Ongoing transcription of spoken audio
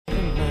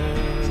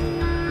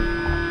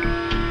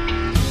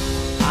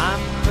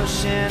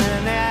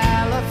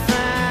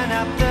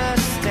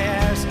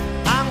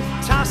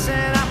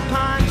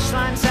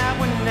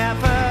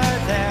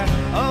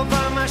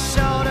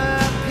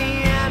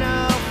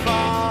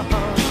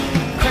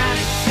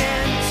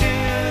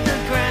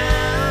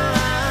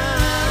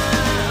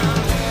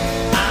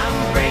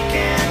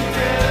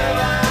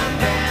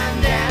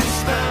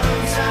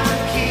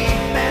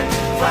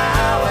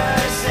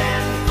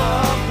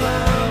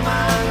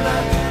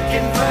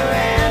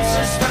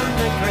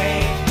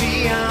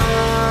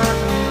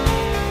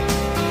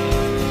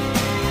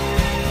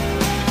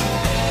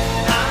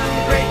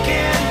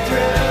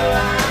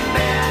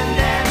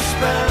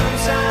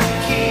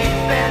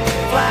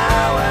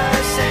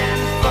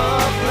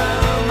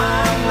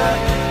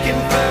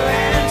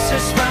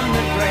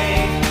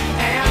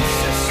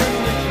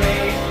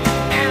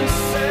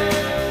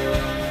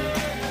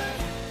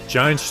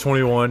Giants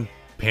 21,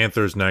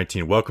 Panthers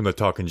 19. Welcome to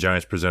Talking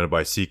Giants presented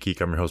by SeatGeek.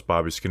 I'm your host,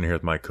 Bobby Skinner, here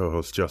with my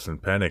co-host, Justin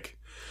Pennick.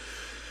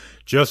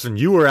 Justin,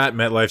 you were at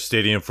MetLife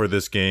Stadium for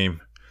this game.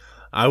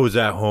 I was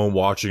at home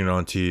watching it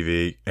on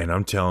TV, and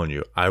I'm telling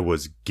you, I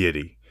was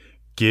giddy.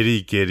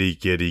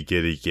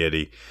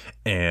 Giddy.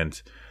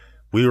 And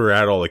we were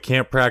at all the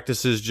camp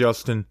practices,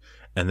 Justin,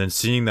 and then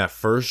seeing that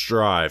first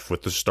drive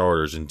with the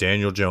starters and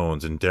Daniel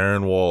Jones and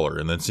Darren Waller,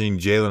 and then seeing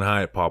Jalen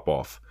Hyatt pop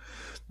off.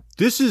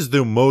 This is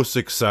the most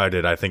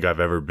excited I think I've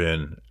ever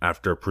been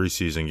after a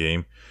preseason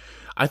game.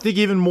 I think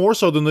even more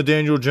so than the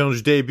Daniel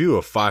Jones debut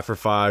of 5 for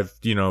 5,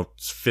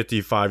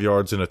 55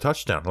 yards and a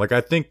touchdown. Like, I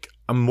think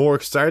I'm more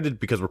excited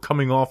because we're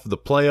coming off of the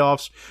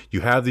playoffs.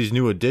 You have these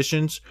new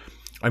additions.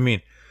 I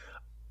mean,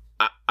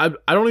 I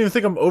don't even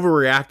think I'm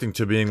overreacting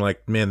to being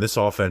like, man, this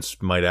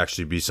offense might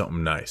actually be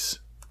something nice.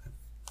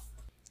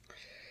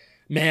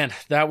 Man,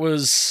 that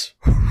was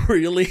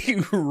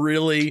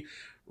really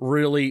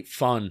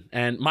fun.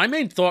 And my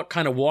main thought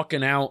kind of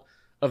walking out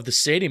of the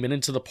stadium and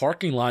into the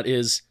parking lot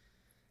is,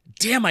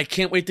 damn, I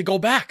can't wait to go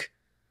back.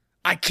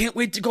 I can't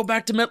wait to go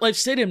back to MetLife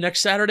Stadium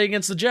next Saturday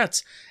against the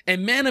Jets.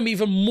 And man, I'm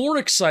even more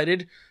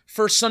excited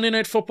for Sunday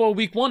Night Football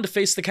Week 1 to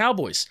face the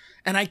Cowboys.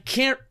 And I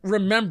can't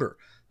remember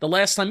the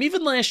last time,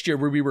 even last year,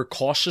 where we were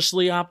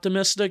cautiously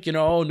optimistic,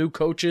 new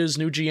coaches,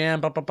 new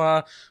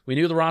GM, we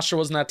knew the roster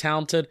wasn't that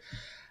talented.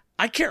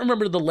 I can't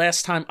remember the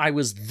last time I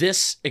was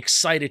this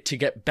excited to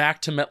get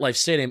back to MetLife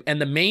Stadium. And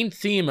the main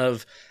theme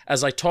of,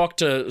 as I talked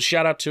to,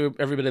 shout out to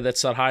everybody that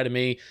said hi to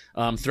me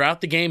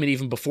throughout the game and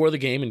even before the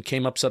game and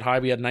came up, said hi,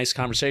 we had nice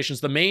conversations.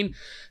 The main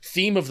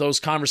theme of those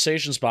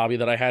conversations, Bobby,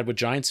 that I had with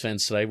Giants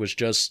fans today was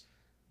just,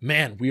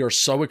 man, we are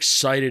so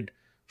excited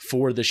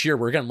for this year.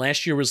 Where again,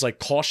 last year was like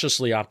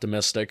cautiously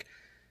optimistic.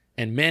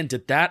 And man,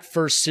 did that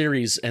first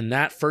series and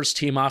that first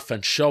team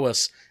offense show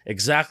us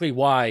exactly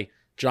why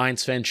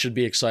Giants fans should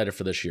be excited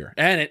for this year.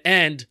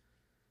 And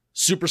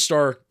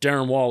superstar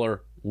Darren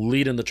Waller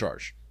leading the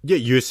charge. Yeah,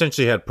 you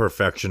essentially had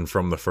perfection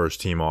from the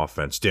first team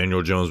offense.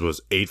 Daniel Jones was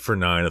 8 for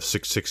 9 of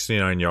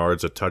 669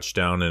 yards, a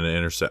touchdown and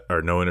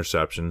no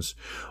interceptions,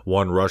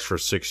 one rush for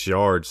 6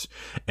 yards,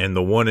 and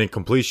the one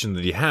incompletion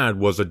that he had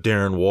was a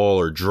Darren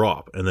Waller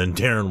drop. And then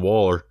Darren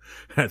Waller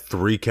had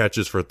 3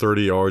 catches for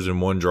 30 yards in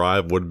one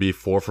drive, would be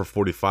 4 for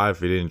 45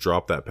 if he didn't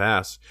drop that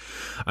pass.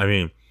 I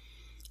mean,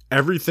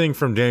 everything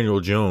from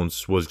Daniel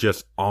Jones was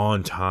just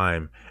on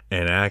time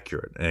and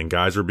accurate, and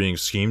guys were being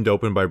schemed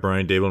open by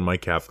Brian Dable and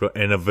Mike Kafka,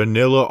 and a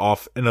vanilla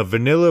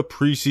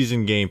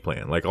preseason game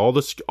plan. Like all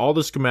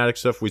the schematic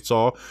stuff we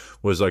saw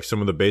was like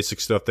some of the basic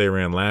stuff they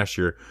ran last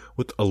year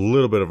with a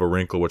little bit of a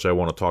wrinkle, which I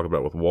want to talk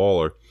about with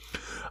Waller.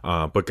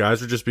 But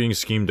guys were just being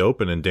schemed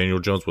open, and Daniel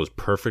Jones was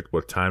perfect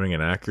with timing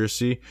and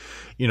accuracy.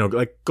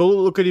 Like go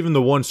look at even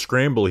the one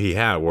scramble he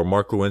had where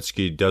Mark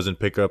Lewinsky doesn't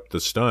pick up the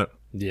stunt.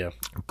 Yeah.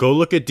 Go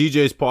look at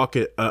DJ's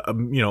pocket,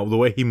 the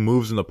way he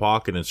moves in the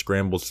pocket and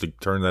scrambles to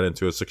turn that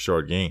into a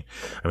 6-yard gain.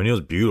 I mean, it was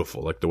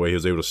beautiful, like the way he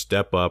was able to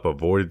step up,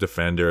 avoid a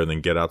defender, and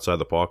then get outside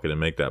the pocket and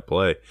make that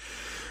play.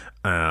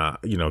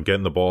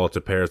 Getting the ball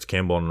to Paris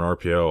Campbell on an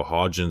RPO,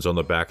 Hodgins on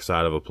the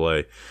backside of a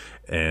play.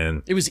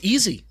 And it was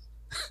easy.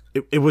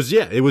 It was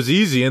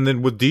easy. And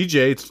then with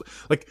DJ, it's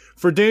like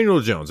for Daniel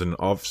Jones, and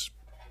I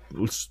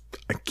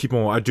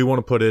do want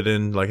to put it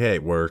in like, hey,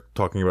 we're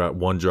talking about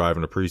one drive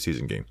in a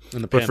preseason game.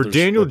 But for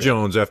Daniel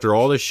Jones, after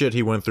all this shit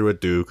he went through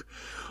at Duke,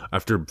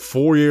 after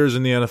 4 years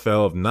in the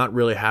NFL of not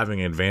really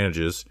having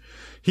advantages,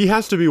 he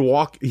has to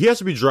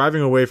be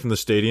driving away from the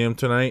stadium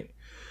tonight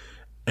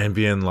and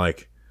being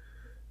like,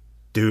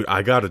 dude,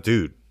 I've got a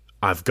dude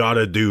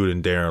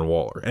in Darren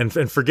Waller.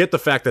 And forget the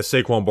fact that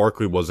Saquon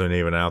Barkley wasn't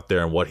even out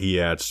there and what he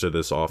adds to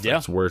this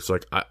offense, where it's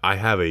like, I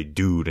have a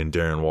dude in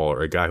Darren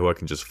Waller, a guy who I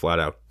can just flat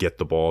out get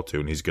the ball to,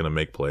 and he's going to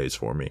make plays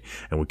for me.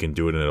 And we can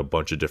do it in a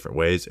bunch of different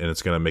ways, and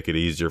it's going to make it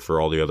easier for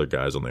all the other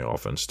guys on the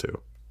offense too.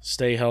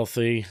 Stay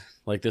healthy.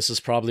 Like, this is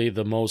probably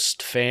the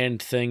most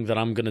fanned thing that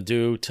I'm going to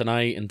do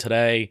tonight and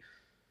today.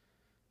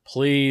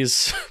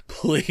 Please,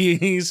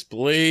 please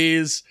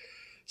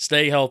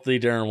stay healthy,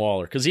 Darren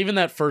Waller. Because even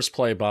that first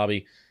play,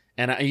 Bobby,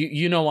 and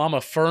I'm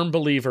a firm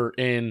believer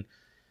in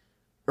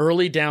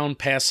early down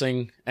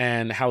passing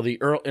and how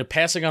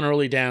passing on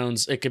early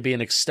downs, it could be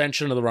an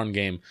extension of the run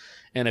game.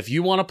 And if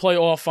you want to play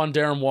off on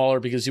Darren Waller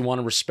because you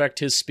want to respect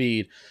his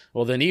speed,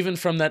 well, then even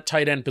from that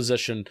tight end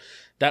position,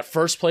 that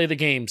first play of the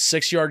game,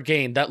 6-yard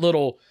gain, that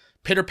little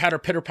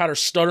pitter-patter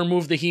stutter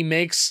move that he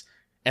makes,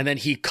 and then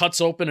he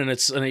cuts open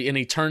and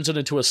he turns it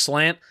into a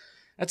slant,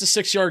 that's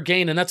a 6-yard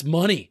gain, and that's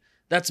money.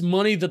 That's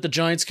money that the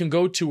Giants can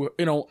go to,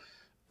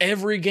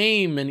 every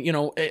game and,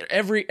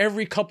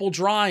 every couple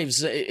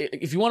drives.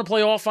 If you want to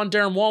play off on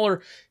Darren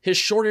Waller, his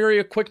short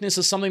area quickness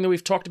is something that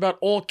we've talked about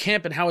all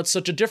camp and how it's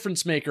such a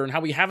difference maker and how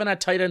we haven't had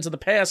tight ends in the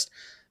past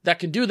that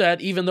can do that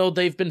even though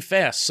they've been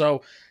fast.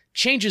 So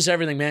changes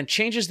everything, man.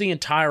 Changes the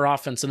entire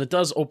offense, and it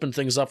does open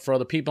things up for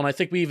other people. And I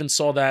think we even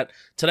saw that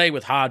today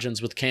with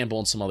Hodgins, with Campbell,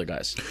 and some other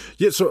guys.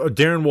 Yeah, so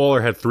Darren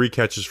Waller had 3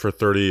 catches for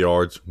 30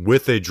 yards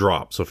with a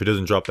drop. So if he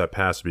doesn't drop that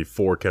pass, it'd be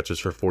 4 catches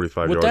for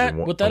 45 yards.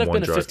 Would that have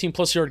been a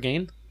 15-plus yard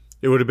gain?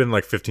 It would have been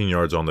like 15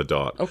 yards on the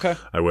dot. Okay.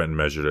 I went and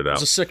measured it out.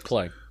 It was a sick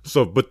play.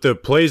 So, but the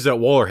plays that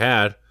Waller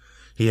had,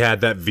 he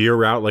had that veer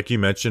route, like you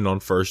mentioned, on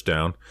first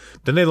down.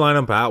 Then they line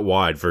up out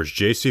wide versus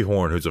J.C.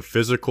 Horn, who's a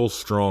physical,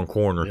 strong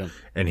corner,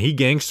 and he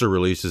gangster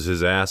releases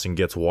his ass and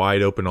gets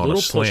wide open on a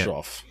slant. Push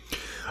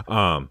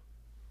off.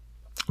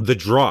 The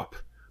drop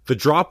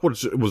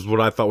was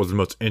what I thought was the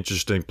most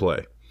interesting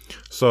play.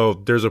 So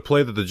there's a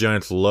play that the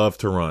Giants love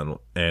to run,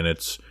 and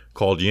it's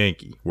called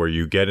Yankee, where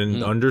you get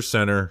in under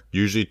center,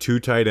 usually 2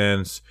 tight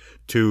ends,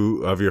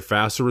 2 of your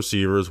faster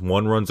receivers.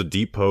 One runs a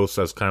deep post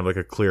that's kind of like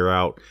a clear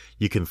out.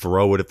 You can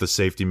throw it if the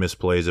safety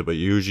misplays it, but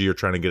usually you're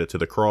trying to get it to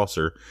the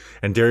crosser.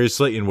 And Darius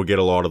Slayton would get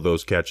a lot of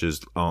those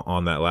catches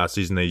on that last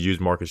season. They used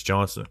Marcus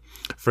Johnson.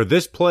 For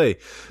this play,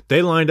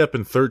 they lined up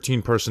in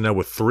 13 personnel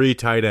with 3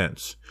 tight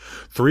ends.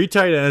 3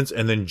 tight ends,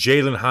 and then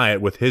Jalen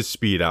Hyatt with his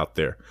speed out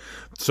there.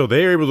 So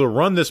they were able to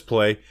run this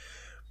play,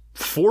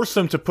 force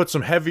them to put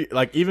some heavy,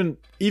 like even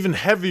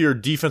heavier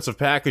defensive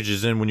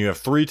packages in when you have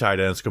 3 tight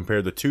ends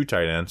compared to 2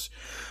 tight ends,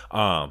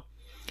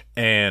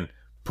 and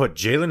put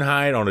Jalen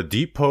Hyatt on a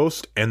deep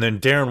post, and then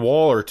Darren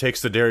Waller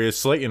takes the Darius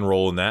Slayton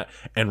role in that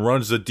and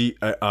runs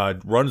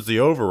the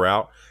over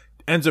route,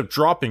 ends up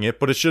dropping it,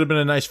 but it should have been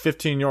a nice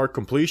 15-yard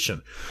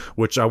completion,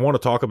 which I want to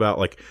talk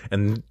about,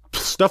 and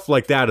stuff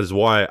like that is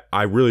why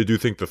I really do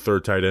think the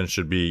 3rd tight end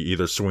should be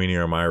either Sweeney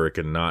or Myrick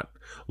and not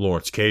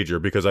Lawrence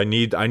Cager, because I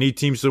need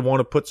teams to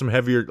want to put some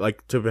heavier,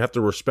 to have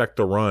to respect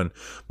the run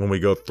when we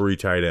go 3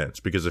 tight ends,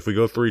 because if we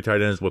go 3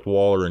 tight ends with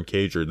Waller and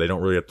Cager, they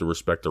don't really have to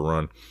respect the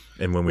run,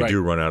 and when we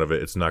do run out of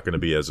it, it's not going to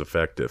be as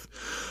effective.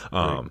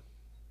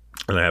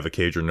 And I have a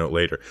Cager note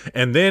later.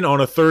 And then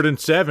on a 3rd and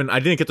 7, I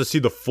didn't get to see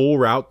the full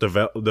route,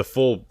 the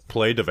full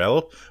play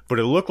develop, but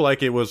it looked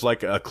like it was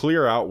like a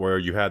clear out where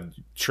you had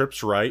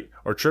trips right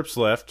or trips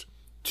left,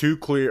 2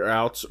 clear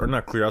outs, or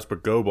not clear outs,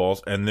 but go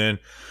balls, and then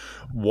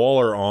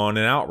Waller on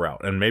an out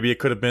route. And maybe it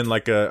could have been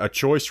like a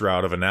choice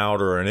route of an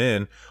out or an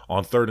in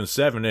on 3rd and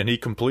 7, and he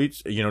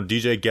completes,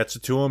 DJ gets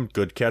it to him.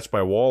 Good catch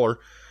by Waller.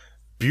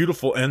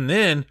 Beautiful. And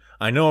then,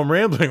 I know I'm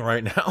rambling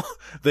right now,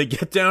 they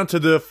get down to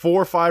the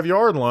 4 or 5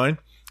 yard line.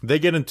 They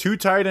get in 2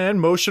 tight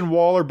end, motion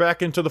Waller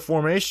back into the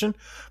formation,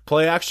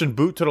 play action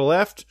boot to the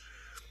left.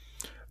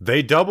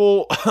 They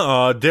double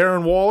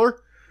Darren Waller.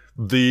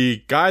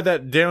 The guy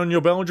that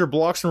Daniel Bellinger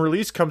blocks and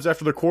release comes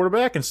after the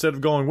quarterback instead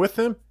of going with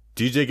him.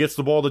 DJ gets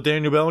the ball to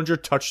Daniel Bellinger,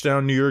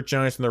 touchdown New York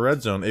Giants in the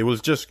red zone. It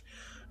was just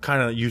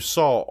kind of, you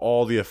saw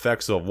all the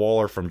effects of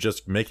Waller from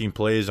just making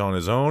plays on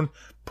his own,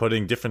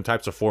 putting different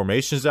types of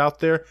formations out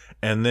there,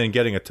 and then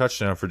getting a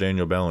touchdown for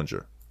Daniel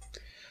Bellinger.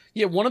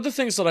 Yeah, one of the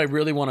things that I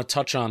really want to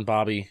touch on,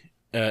 Bobby,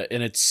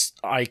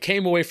 I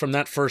came away from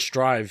that first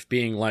drive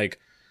being like,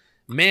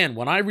 man,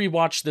 when I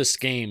rewatch this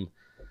game,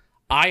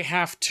 I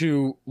have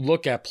to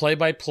look at play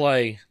by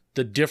play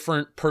the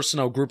different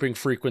personnel grouping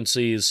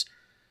frequencies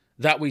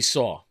that we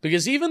saw.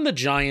 Because even the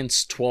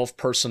Giants' 12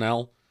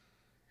 personnel,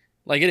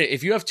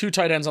 if you have 2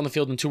 tight ends on the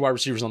field and 2 wide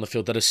receivers on the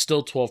field, that is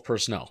still 12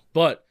 personnel.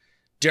 But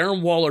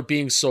Darren Waller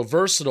being so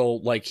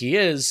versatile like he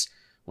is,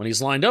 when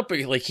he's lined up,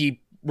 he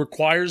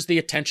requires the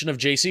attention of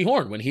J.C.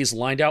 Horn when he's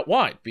lined out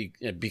wide,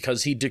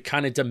 because he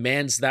kind of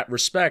demands that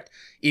respect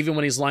even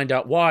when he's lined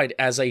out wide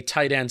as a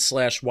tight end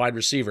 / wide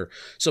receiver.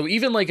 So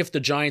even if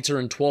the Giants are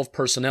in 12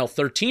 personnel,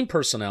 13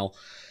 personnel,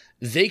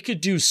 they could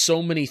do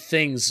so many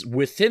things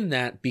within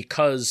that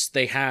because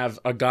they have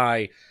a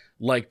guy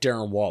like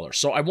Darren Waller.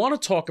 So I want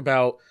to talk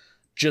about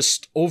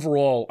just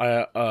overall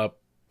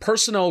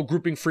personnel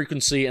grouping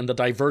frequency and the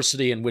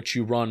diversity in which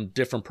you run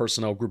different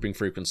personnel grouping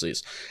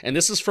frequencies. And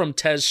this is from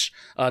Tej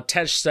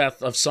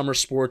Seth of Summer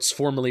Sports,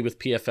 formerly with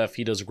PFF.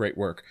 He does great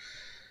work.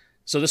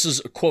 So this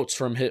is quotes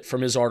from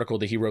his article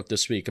that he wrote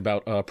this week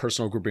about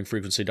personnel grouping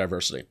frequency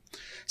diversity.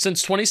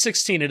 Since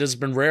 2016, it has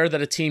been rare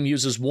that a team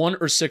uses 1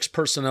 or 6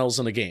 personnels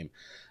in a game.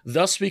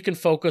 Thus, we can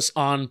focus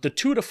on the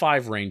 2 to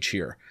 5 range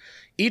here.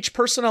 Each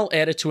personnel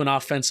added to an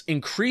offense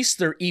increased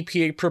their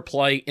EPA per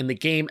play in the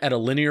game at a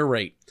linear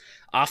rate.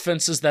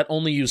 Offenses that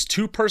only use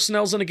 2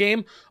 personnels in a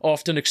game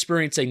often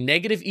experience a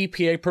negative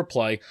EPA per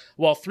play,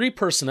 while 3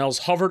 personnels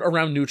hovered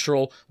around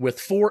neutral, with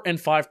 4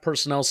 and 5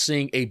 personnel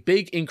seeing a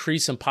big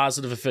increase in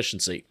positive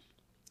efficiency.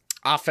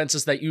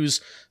 Offenses that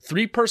use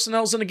 3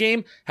 personnels in a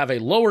game have a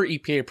lower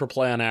EPA per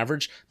play on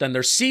average than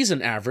their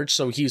season average,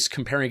 so he's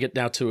comparing it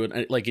now to an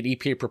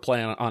EPA per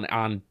play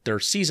on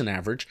their season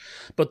average.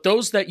 But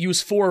those that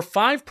use 4 or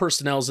 5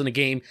 personnels in a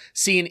game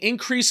see an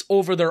increase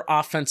over their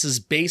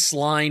offense's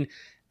baseline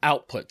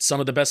output.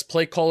 Some of the best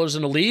play callers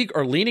in the league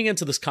are leaning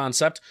into this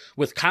concept,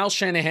 with Kyle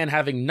Shanahan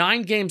having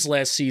 9 games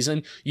last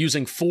season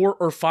using 4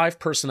 or 5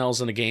 personnels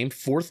in a game,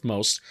 4th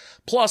most,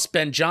 plus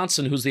Ben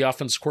Johnson, who's the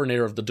offensive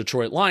coordinator of the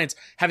Detroit Lions,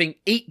 having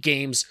 8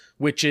 games,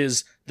 which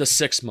is the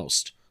 6th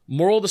most.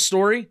 Moral of the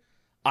story,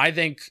 I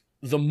think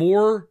the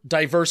more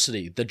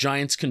diversity the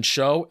Giants can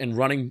show in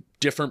running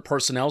different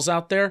personnels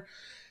out there,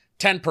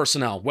 10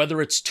 personnel, whether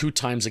it's 2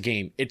 times a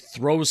game, it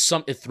throws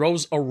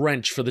a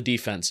wrench for the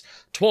defense.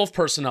 12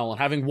 personnel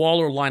and having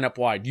Waller line up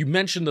wide. You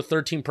mentioned the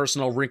 13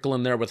 personnel wrinkle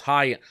in there with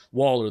Hyatt,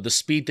 Waller, the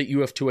speed that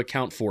you have to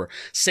account for.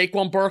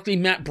 Saquon Barkley,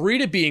 Matt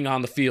Breida being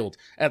on the field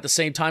at the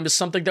same time is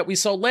something that we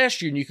saw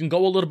last year, and you can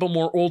go a little bit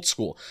more old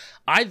school.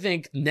 I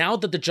think now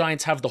that the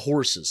Giants have the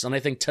horses, and I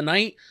think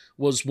tonight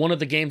was one of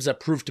the games that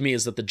proved to me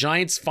is that the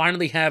Giants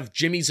finally have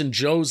Jimmies and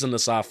Joes in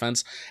this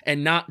offense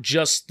and not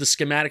just the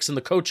schematics and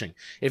the coaching.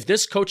 If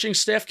this coaching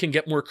staff can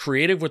get more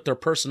creative with their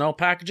personnel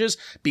packages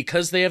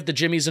because they have the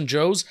Jimmies and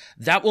Joes,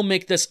 that will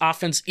make this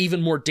offense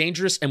even more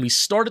dangerous, and we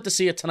started to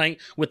see it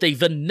tonight with a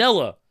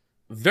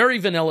very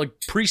vanilla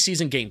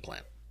preseason game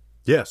plan.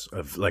 Yes,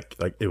 like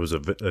it was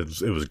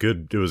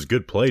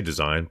good play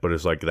design, but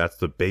it's like that's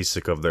the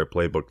basic of their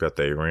playbook that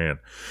they ran.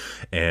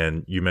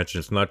 And you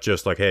mentioned it's not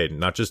just like, hey,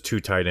 not just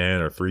 2 tight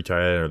end or 3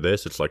 tight end or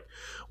this. It's like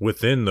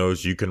within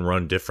those you can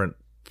run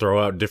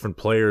throw out different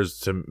players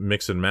to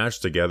mix and match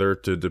together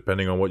to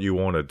depending on what you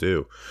want to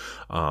do.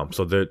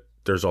 So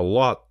there's a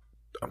lot.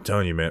 I'm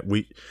telling you, man.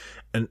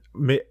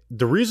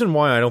 The reason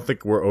why I don't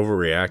think we're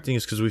overreacting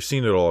is because we've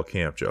seen it all at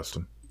camp,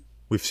 Justin.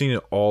 We've seen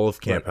it all of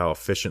camp, right. How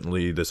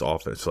efficiently this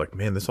offense. Like,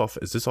 man, is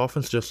this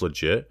offense just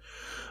legit?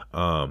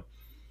 And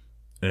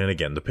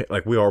again,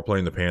 we are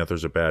playing the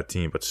Panthers, a bad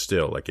team, but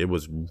still, like, it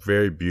was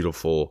very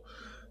beautiful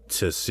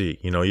to see.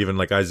 Even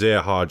like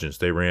Isaiah Hodgins,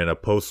 they ran a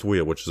post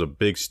wheel, which is a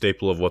big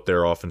staple of what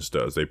their offense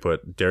does. They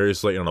put Darius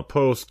Slayton on a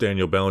post,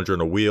 Daniel Bellinger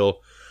on a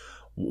wheel,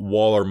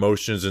 Waller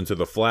motions into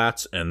the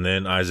flats, and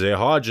then Isaiah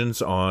Hodgins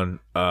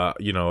on a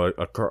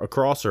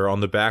crosser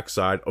on the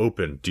backside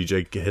open.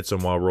 DJ hits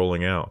him while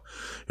rolling out.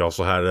 He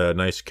also had a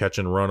nice catch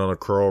and run on a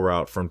curl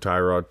route from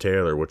Tyrod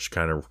Taylor, which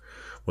kind of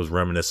was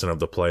reminiscent of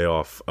the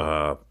playoff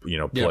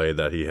play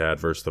that he had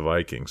versus the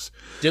Vikings.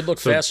 Did look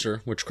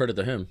faster, which credit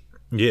to him.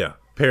 Yeah.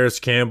 Paris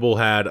Campbell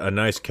had a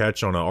nice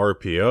catch on an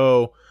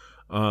RPO.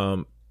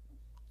 And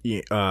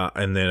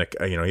then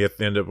he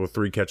ended up with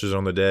 3 catches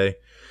on the day.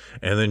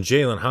 And then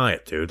Jalen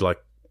Hyatt, dude, like,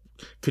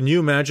 can you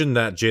imagine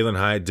that Jalen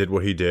Hyatt did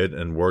what he did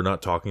and we're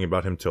not talking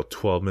about him till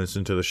 12 minutes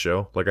into the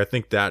show? Like, I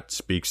think that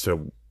speaks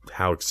to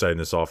how exciting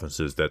this offense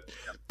is, that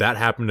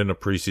happened in a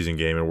preseason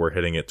game and we're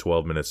hitting it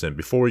 12 minutes in.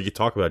 Before we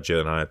talk about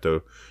Jalen Hyatt,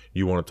 though,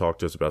 you want to talk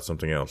to us about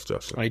something else,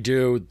 Justin? I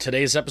do.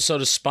 Today's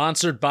episode is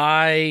sponsored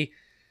by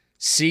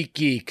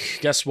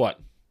SeatGeek. Guess what?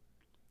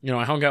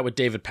 I hung out with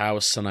David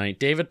Powis tonight.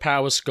 David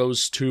Powis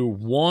goes to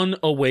 1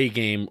 away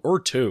game or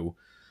 2.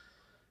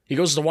 He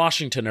goes to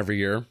Washington every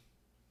year.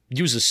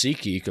 Uses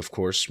SeatGeek, of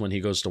course, when he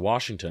goes to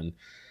Washington.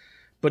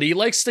 But he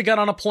likes to get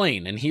on a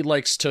plane, and he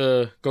likes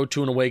to go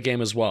to an away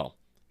game as well.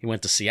 He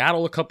went to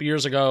Seattle a couple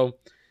years ago.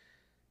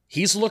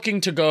 He's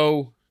looking to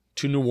go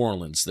to New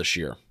Orleans this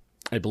year.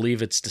 I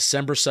believe it's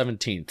December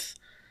 17th.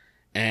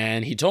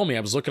 And he told me,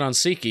 I was looking on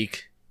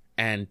SeatGeek,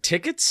 and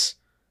tickets,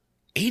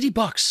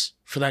 $80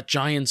 for that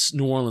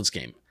Giants-New Orleans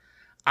game.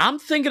 I'm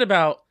thinking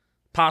about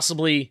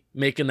possibly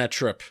making that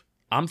trip.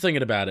 I'm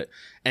thinking about it.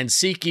 And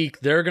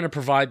SeatGeek, they're going to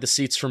provide the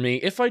seats for me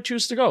if I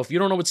choose to go. If you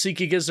don't know what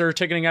SeatGeek is, they're a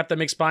ticketing app that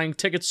makes buying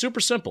tickets super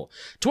simple.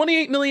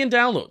 28 million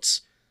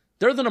downloads.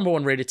 They're the number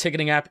 1 rated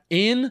ticketing app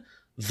in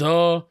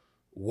the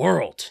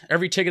world.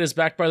 Every ticket is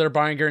backed by their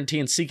buying guarantee,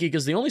 and SeatGeek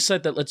is the only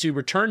site that lets you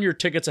return your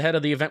tickets ahead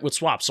of the event with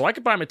swaps. So I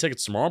could buy my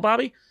tickets tomorrow,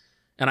 Bobby,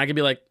 and I could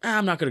be like,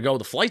 I'm not going to go.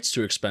 The flight's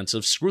too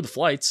expensive. Screw the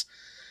flights.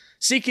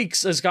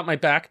 SeatGeek has got my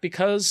back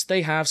because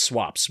they have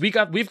swaps. We've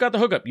got the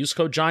hookup. Use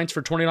code GIANTS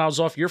for $20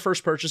 off your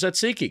first purchase at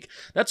SeatGeek.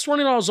 That's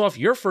 $20 off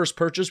your first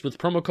purchase with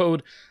promo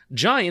code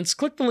GIANTS.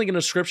 Click the link in the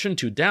description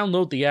to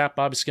download the app.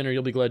 Bobby Skinner,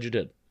 you'll be glad you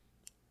did.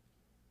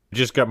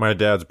 Just got my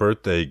dad's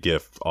birthday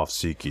gift off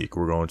SeatGeek.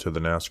 We're going to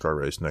the NASCAR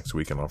race next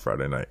weekend on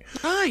Friday night.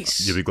 Nice.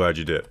 You'll be glad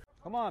you did.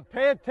 Come on,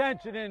 pay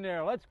attention in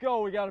there. Let's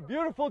go. We got a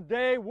beautiful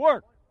day.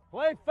 Work.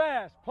 Play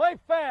fast. Play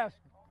fast.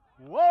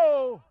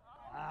 Whoa.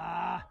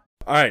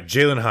 All right,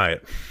 Jalen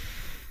Hyatt.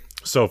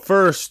 So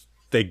first,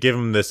 they give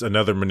him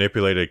another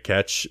manipulated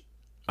catch,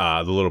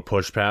 the little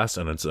push pass,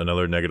 and it's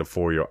another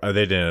 -4 yard.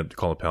 They didn't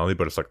call it a penalty,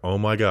 but it's like, oh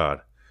my God.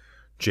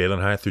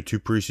 Jalen Hyatt through 2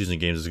 preseason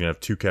games is going to have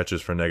 2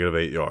 catches for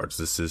 -8 yards.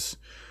 This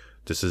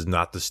is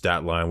not the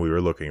stat line we were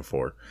looking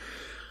for.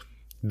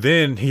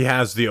 Then he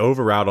has the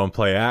over route on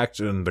play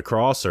action, the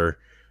crosser,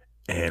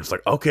 and it's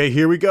like, okay,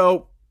 here we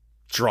go.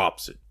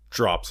 Drops it.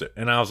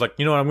 And I was like,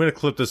 you know what, I'm going to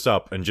clip this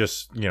up and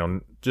just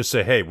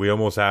say, hey, we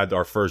almost had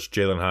our first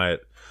Jalen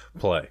Hyatt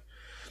play.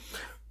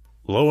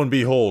 Lo and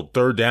behold,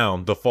 3rd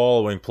down, the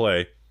following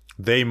play,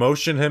 they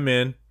motion him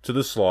in to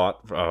the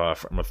slot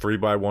from a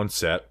 3-by-1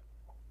 set,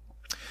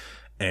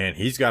 and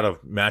he's got to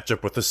match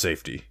up with the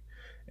safety.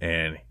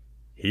 And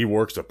he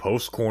works a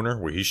post corner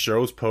where he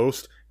shows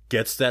post,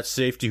 gets that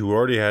safety who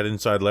already had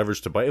inside leverage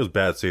to bite. It was a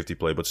bad safety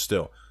play, but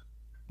still.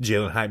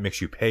 Jalen Hyatt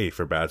makes you pay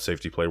for bad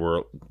safety play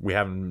where we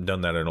haven't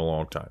done that in a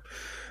long time.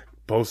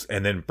 Post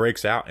and then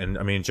breaks out. And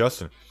I mean,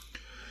 Justin,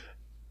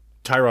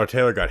 Tyrod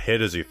Taylor got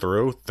hit as he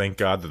threw. Thank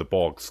God that the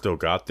ball still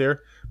got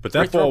there. But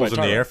that ball was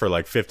in the air for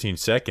like 15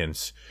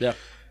 seconds. Yeah.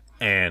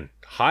 And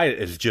Hyatt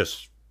is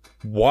just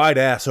wide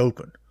ass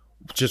open.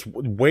 just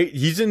wait.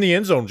 He's in the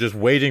end zone just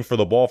waiting for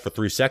the ball for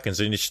 3 seconds,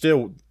 and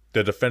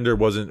the defender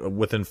wasn't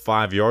within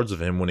 5 yards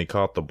of him when he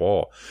caught the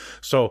ball.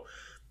 So,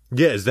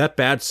 yeah, is that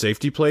bad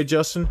safety play,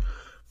 Justin?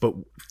 But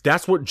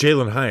that's what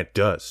Jalen Hyatt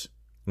does.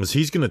 Is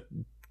he's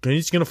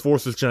gonna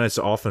force the Giants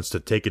offense to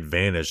take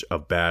advantage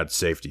of bad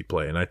safety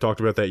play. And I talked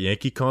about that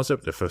Yankee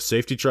concept. If a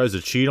safety tries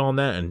to cheat on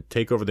that and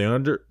take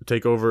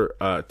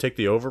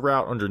the over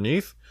route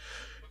underneath,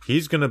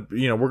 he's gonna,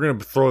 we're gonna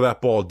throw that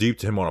ball deep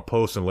to him on a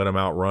post and let him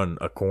outrun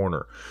a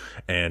corner.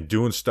 And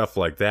doing stuff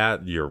like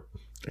that,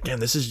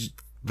 this is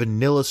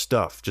vanilla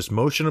stuff. Just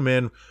motion him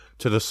in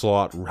to the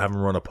slot, have him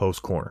run a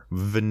post corner.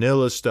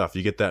 Vanilla stuff.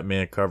 You get that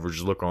man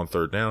coverage look on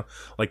third down.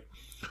 Like,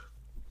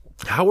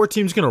 how are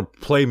teams going to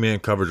play man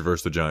coverage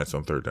versus the Giants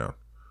on third down?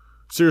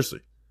 Seriously.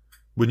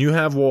 When you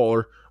have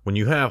Waller, when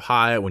you have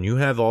Hyatt, when you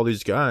have all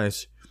these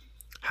guys,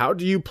 how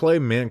do you play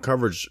man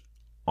coverage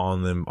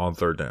on them on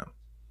third down?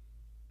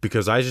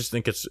 Because I just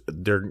think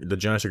the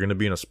Giants are going to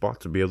be in a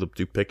spot to be able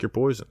to pick your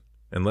poison,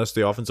 unless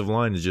the offensive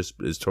line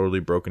is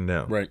totally broken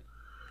down. Right.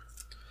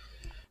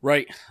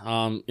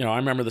 I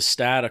remember the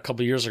stat a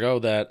couple years ago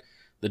that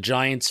the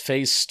Giants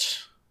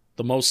faced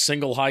the most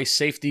single high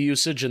safety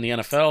usage in the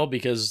NFL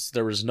because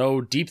there was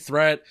no deep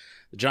threat.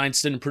 The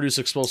Giants didn't produce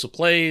explosive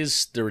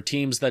plays. There were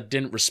teams that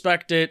didn't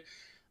respect it.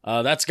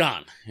 That's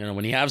gone.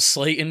 When you have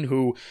Slayton,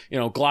 who,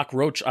 Glock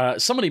Roach,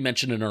 somebody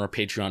mentioned it in our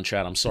Patreon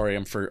chat. I'm sorry,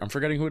 I'm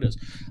forgetting who it is.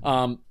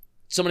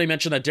 Somebody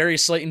mentioned that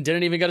Darius Slayton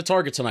didn't even get a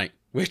target tonight,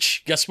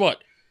 which, guess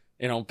what?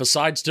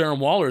 Besides Darren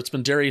Waller, it's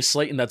been Darius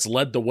Slayton that's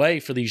led the way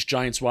for these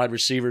Giants wide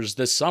receivers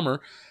this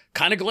summer.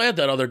 Kind of glad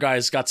that other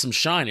guys got some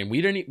shine, and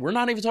we're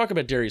not even talking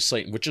about Darius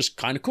Slayton, which is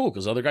kind of cool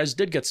because other guys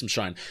did get some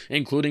shine,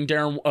 including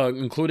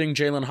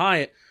Jalen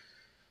Hyatt.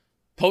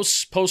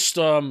 Post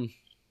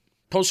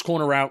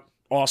corner route,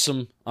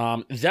 awesome.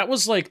 That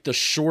was like the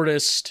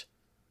shortest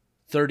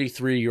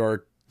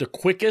 33-yard, the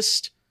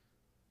quickest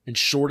and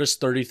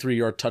shortest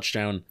 33-yard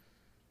touchdown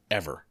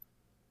ever,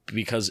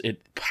 because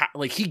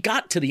he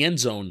got to the end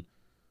zone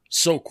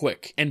so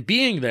quick. And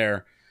being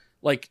there,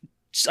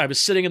 I was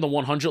sitting in the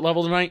 100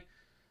 level tonight.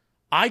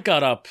 I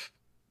got up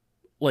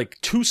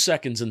 2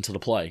 seconds into the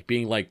play,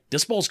 being like,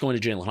 this ball's going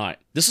to Jalen Hyatt.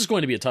 This is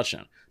going to be a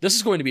touchdown. This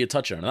is going to be a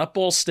touchdown. And that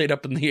ball stayed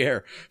up in the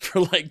air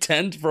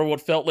for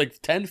what felt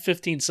like 10,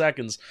 15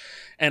 seconds.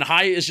 And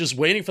Hyatt is just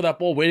waiting for that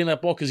ball,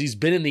 because he's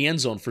been in the end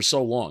zone for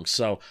so long.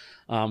 So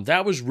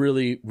that was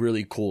really,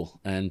 really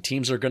cool. And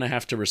teams are going to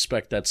have to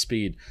respect that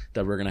speed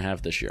that we're going to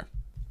have this year.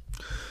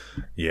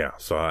 Yeah,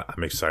 so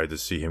I'm excited to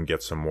see him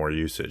get some more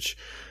usage.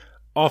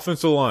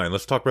 Offensive line.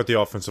 Let's talk about the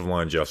offensive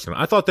line, Justin.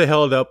 I thought they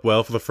held up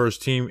well for the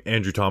first team.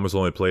 Andrew Thomas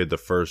only played the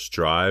first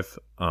drive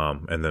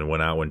and then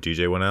went out when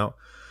DJ went out.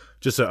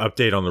 Just an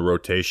update on the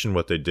rotation,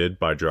 what they did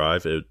by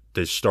drive.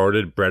 They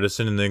started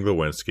Bredesen and then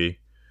Glowinski.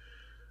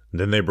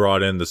 Then they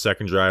brought in the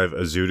second drive,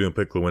 Azudu and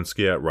picked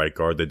Glowinski at right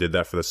guard. They did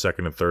that for the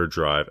second and third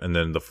drive. And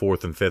then the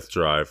fourth and fifth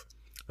drive,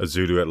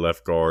 Azudu at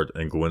left guard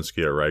and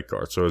Glowinski at right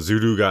guard. So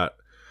Azudu got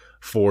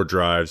 4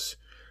 drives.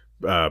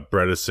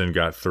 Bredesen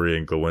got 3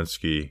 and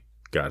Glowinski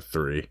got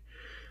 3.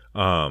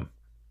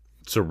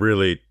 So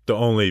really, the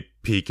only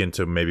peek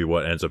into maybe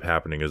what ends up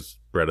happening is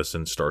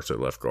Bredesen starts at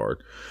left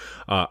guard.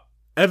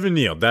 Evan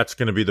Neal, that's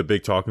going to be the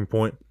big talking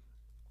point.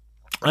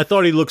 I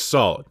thought he looked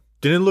solid.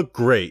 Didn't look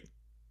great.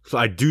 So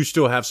I do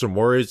still have some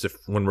worries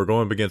when we're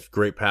going up against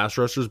great pass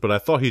rushers, but I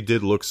thought he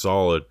did look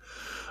solid.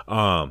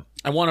 I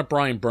wanted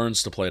Brian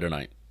Burns to play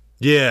tonight.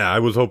 Yeah, I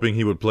was hoping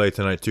he would play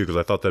tonight too, because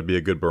I thought that'd be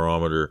a good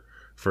barometer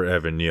for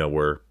Evan Neal,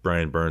 where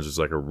Brian Burns is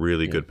like a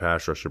really good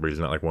pass rusher, but he's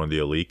not like one of the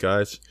elite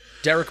guys.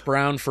 Derek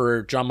Brown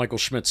for John Michael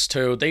Schmitz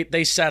too.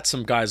 They sat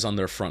some guys on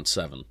their front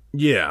 7.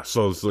 Yeah,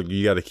 so it's like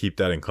you got to keep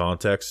that in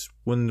context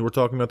when we're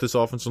talking about this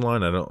offensive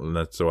line. I don't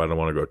want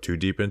to go too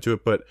deep into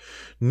it, but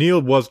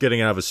Neal was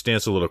getting out of his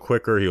stance a little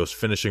quicker. He was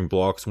finishing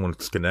blocks when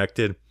it's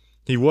connected.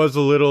 He was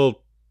a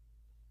little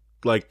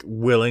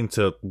willing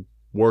to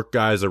work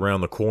guys around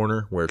the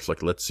corner, where it's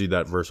like, let's see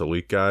that versus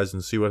elite guys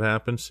and see what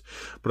happens.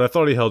 But I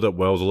thought he held up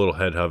well. It was a little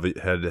head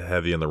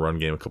heavy in the run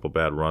game, a couple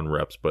bad run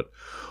reps, but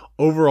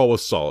overall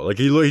was solid.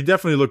 He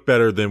definitely looked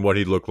better than what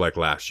he looked like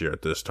last year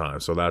at this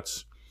time. So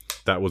that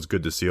was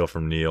good to see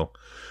from Neal.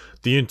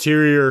 The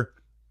interior,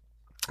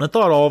 I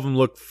thought all of them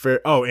looked fair.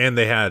 Oh, and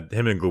they had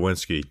him and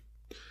Glowinski.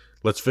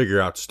 Let's figure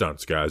out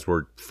stunts, guys.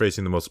 We're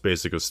facing the most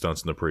basic of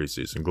stunts in the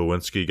preseason.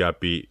 Glowinski got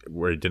beat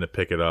where he didn't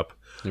pick it up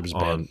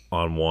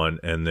on one,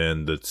 and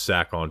then the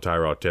sack on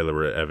Tyrod Taylor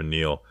where Evan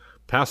Neal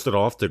passed it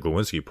off to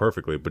Glowinski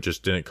perfectly, but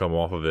just didn't come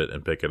off of it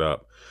and pick it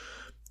up.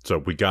 So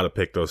we got to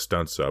pick those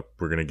stunts up.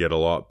 We're going to get a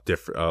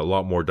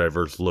lot more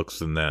diverse looks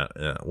than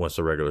that once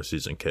the regular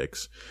season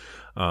kicks.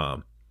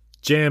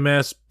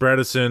 JMS,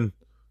 Bredesen,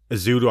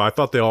 Azudu, I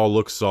thought they all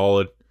looked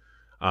solid.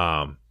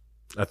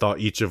 I thought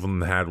each of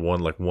them had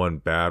one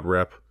bad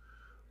rep.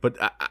 But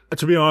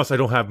to be honest, I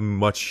don't have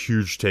much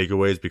huge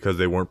takeaways because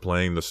they weren't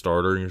playing the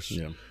starters.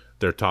 Yeah.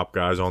 Their top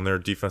guys on their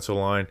defensive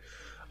line.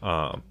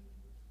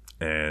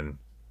 And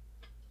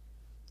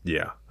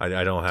yeah,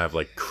 I don't have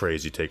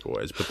crazy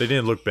takeaways. But they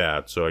didn't look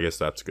bad, so I guess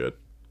that's good.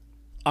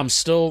 I'm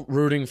still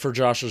rooting for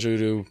Josh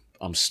Ozudu.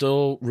 I'm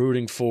still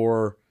rooting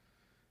for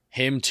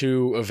him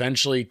to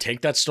eventually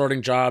take that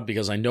starting job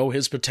because I know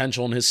his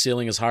potential and his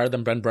ceiling is higher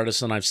than Ben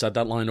Bredeson. I've said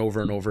that line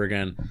over and over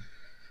again.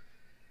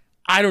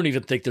 I don't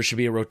even think there should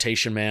be a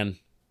rotation, man.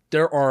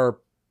 There are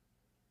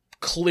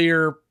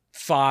clear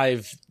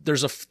five.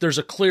 There's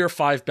a clear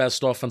five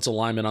best offensive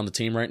linemen on the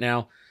team right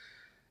now,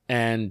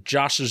 and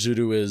Josh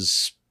Ozudu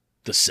is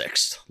the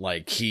sixth.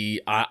 Like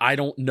I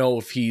don't know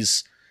if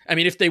he's. I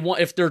mean, if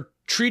they're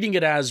treating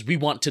it as we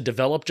want to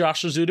develop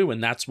Josh Ozudu,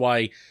 and that's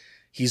why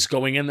he's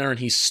going in there and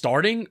he's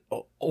starting,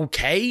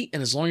 okay.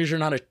 And as long as you're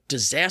not a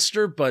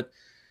disaster, but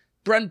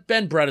Ben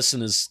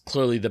Bredeson is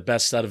clearly the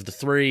best out of the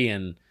three,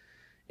 and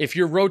if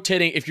you're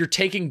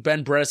taking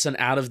Ben Bredeson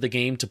out of the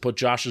game to put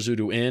Josh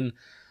Ozudu in,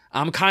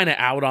 I'm kind of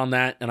out on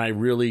that, and I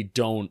really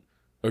don't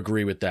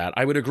agree with that.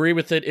 I would agree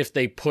with it if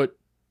they put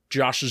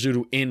Josh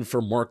Ozudu in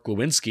for Mark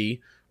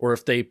Lewinsky, or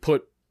if they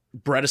put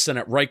Bredeson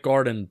at right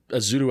guard and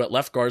Ozudu at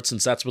left guard,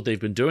 since that's what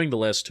they've been doing the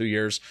last 2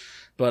 years.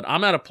 But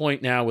I'm at a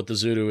point now with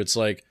Ozudu, it's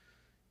like,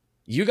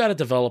 you got to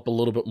develop a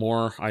little bit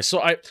more. I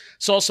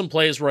saw some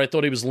plays where I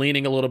thought he was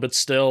leaning a little bit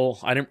still.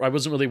 I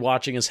wasn't really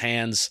watching his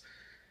hands.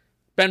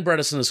 Ben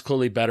Bredeson is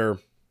clearly better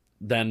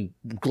than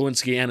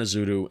Glowinski and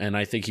Ozudu, and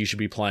I think he should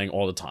be playing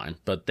all the time.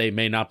 But they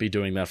may not be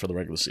doing that for the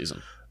regular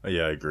season.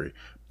 Yeah, I agree.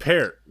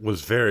 Parrott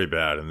was very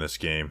bad in this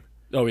game.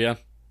 Oh, yeah?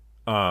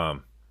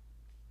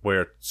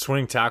 Where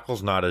swing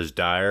tackle's not as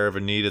dire of a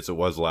need as it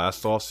was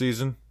last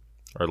offseason,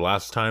 or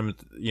last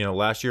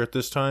year at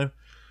this time.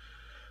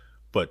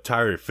 But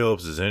Tyree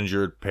Phillips is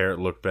injured. Parrott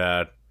looked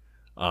bad.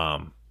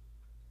 Again,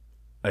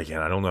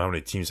 I don't know how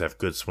many teams have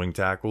good swing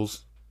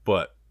tackles,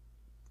 but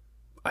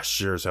I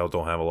sure as hell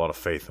don't have a lot of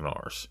faith in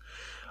ours.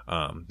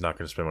 Not going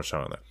to spend much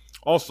time on that.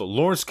 Also,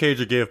 Lawrence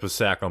Cager gave up a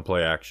sack on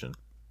play action.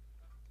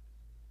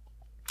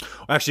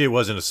 Actually, it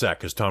wasn't a sack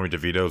because Tommy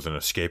DeVito is an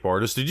escape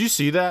artist. Did you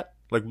see that?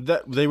 Like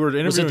that, they were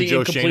interviewing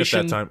Joe Shane at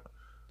that time.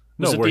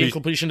 Was it the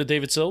incompletion to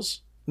David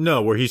Sills?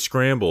 No, where he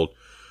scrambled,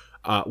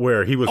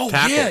 where he was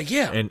tackled.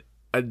 Yeah. And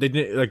they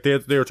didn't, like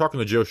they were talking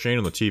to Joe Shane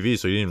on the TV,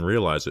 so he didn't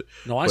realize it.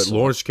 No, I but saw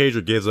Lawrence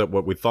Cager gives up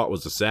what we thought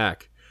was a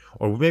sack,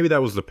 or maybe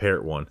that was the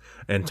Parrott one.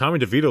 And Tommy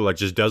DeVito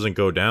just doesn't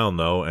go down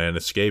though, and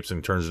escapes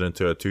and turns it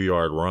into a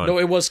 2-yard run. No,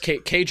 it was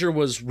Cager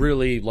was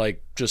really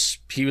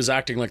he was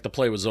acting like the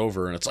play was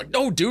over, and it's like,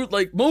 no, dude,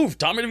 move.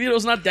 Tommy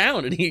DeVito's not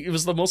down, and it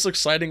was the most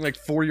exciting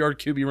 4-yard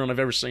QB run I've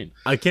ever seen.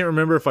 I can't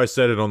remember if I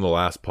said it on the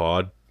last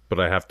pod, but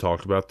I have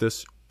talked about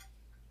this.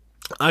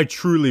 I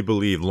truly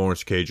believe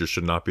Lawrence Cager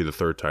should not be the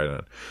third tight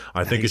end.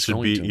 I think it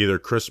should be either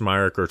Chris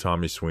Myrick or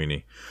Tommy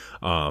Sweeney.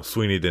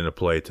 Sweeney didn't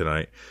play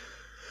tonight.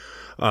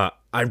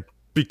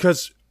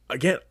 Because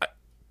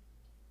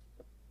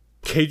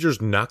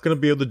Cager's not going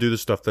to be able to do the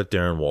stuff that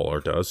Darren Waller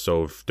does.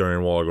 So if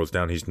Darren Waller goes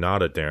down, he's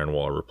not a Darren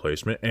Waller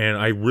replacement. And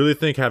I really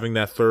think having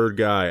that third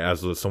guy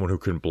as someone who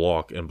can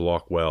block and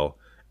block well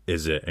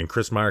is it. And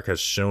Chris Myrick has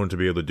shown to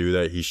be able to do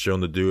that. He's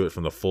shown to do it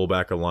from the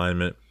fullback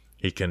alignment.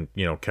 He can,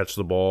 catch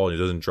the ball. He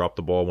doesn't drop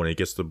the ball when he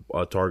gets the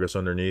targets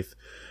underneath.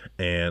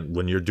 And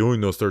when you're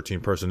doing those 13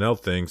 personnel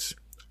things,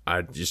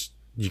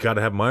 you got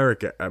to have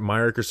Myrick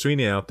or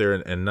Sweeney out there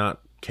and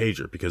not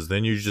Cager, because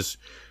then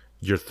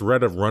your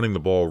threat of running the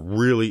ball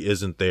really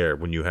isn't there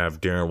when you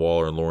have Darren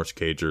Waller and Lawrence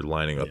Cager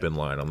lining up in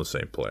line on the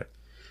same play.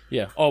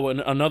 Yeah. Oh,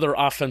 and another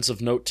offensive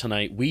note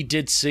tonight, we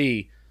did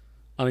see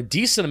on a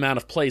decent amount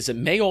of plays, it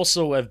may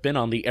also have been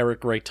on the Eric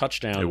Gray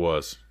touchdown. It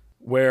was.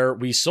 Where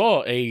we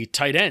saw a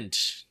tight end,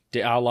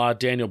 a la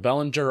Daniel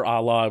Bellinger,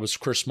 a la it was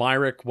Chris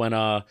Myrick when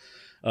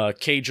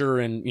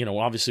Cager and,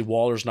 obviously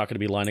Waller's not going to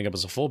be lining up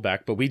as a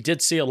fullback, but we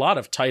did see a lot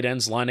of tight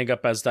ends lining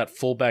up as that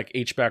fullback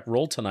H-back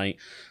role tonight.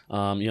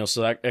 So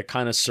that it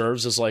kind of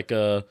serves as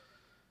a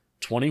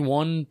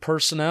 21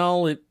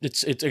 personnel.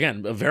 It's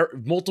again,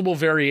 multiple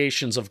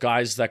variations of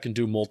guys that can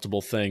do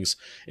multiple things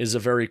is a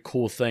very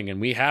cool thing. And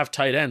we have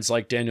tight ends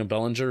like Daniel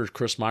Bellinger or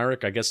Chris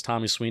Myrick. I guess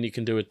Tommy Sweeney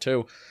can do it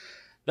too.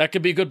 That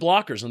could be good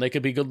blockers, and they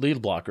could be good lead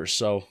blockers.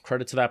 So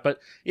credit to that. But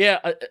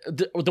yeah,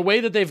 the way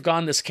that they've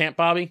gone this camp,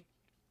 Bobby,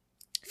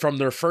 from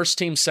their first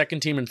team,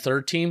 second team, and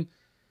third team,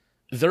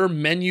 their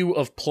menu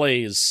of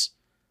plays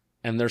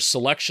and their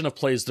selection of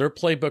plays, their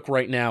playbook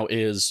right now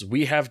is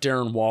we have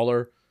Darren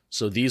Waller,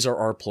 so these are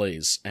our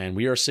plays. And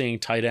we are seeing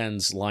tight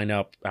ends line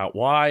up out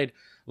wide.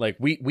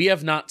 We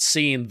have not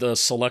seen the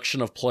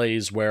selection of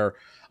plays where,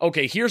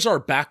 okay, here's our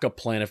backup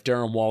plan if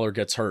Darren Waller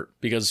gets hurt,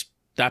 because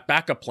that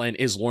backup plan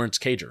is Lawrence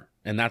Cager.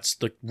 And that's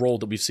the role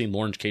that we've seen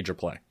Lawrence Cager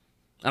play.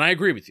 And I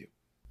agree with you,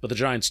 but the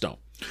Giants don't.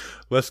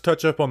 Let's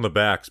touch up on the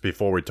backs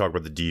before we talk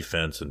about the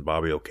defense and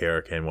Bobby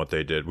Okereke and what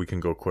they did. We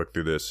can go quick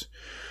through this.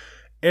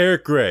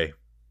 Eric Gray,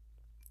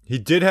 he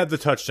did have the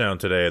touchdown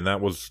today, and that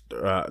was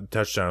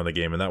touchdown in the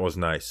game, and that was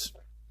nice.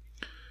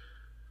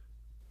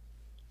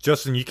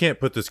 Justin, you can't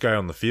put this guy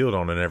on the field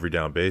on an every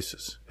down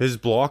basis. His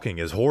blocking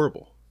is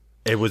horrible.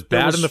 It was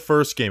bad in the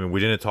first game, and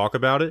we didn't talk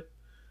about it.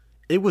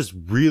 It was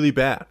really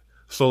bad.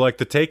 So,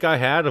 the take I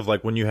had of,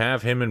 when you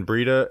have him and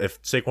Breida,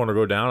 if Saquon will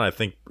go down, I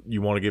think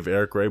you want to give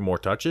Eric Gray more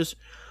touches.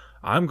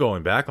 I'm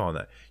going back on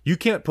that. You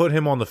can't put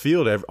him on the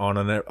field on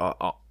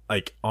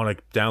a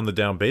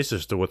down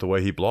basis with the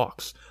way he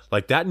blocks.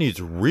 Like, that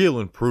needs real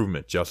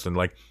improvement, Justin.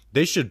 Like,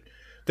 they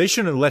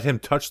shouldn't let him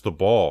touch the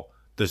ball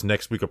this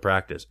next week of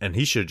practice, and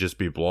he should just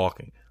be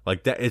blocking.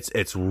 Like that,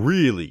 it's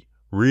really,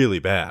 really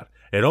bad.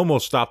 It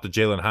almost stopped the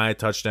Jalen Hyatt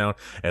touchdown.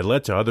 It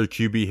led to other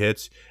QB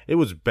hits. It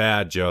was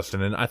bad,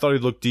 Justin, and I thought he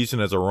looked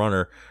decent as a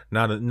runner.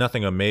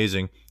 Nothing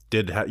amazing.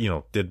 Did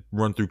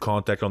run through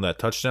contact on that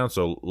touchdown,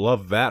 so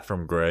love that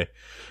from Gray.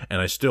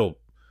 And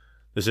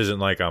this isn't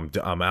like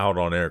I'm out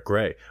on Eric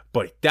Gray,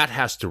 but that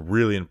has to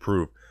really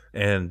improve.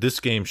 And this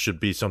game should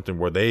be something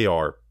where they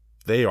are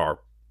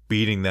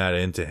beating that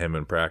into him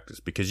in practice,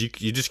 because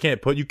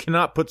you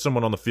cannot put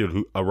someone on the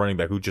field a running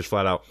back who just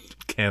flat out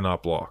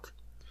cannot block.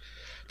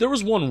 There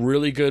was one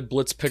really good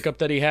blitz pickup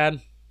that he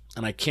had,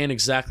 and I can't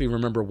exactly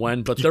remember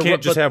when. But you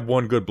can't just have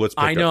one good blitz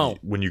pickup. I know,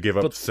 when you give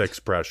up 6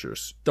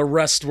 pressures. The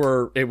rest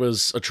it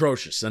was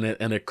atrocious, and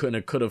it could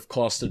have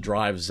costed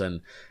drives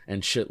and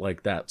shit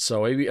like that.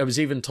 So I was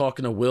even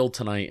talking to Will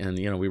tonight, and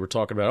we were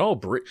talking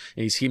about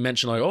he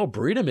mentioned like,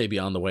 Breida may be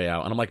on the way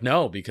out, and I'm like,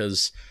 no,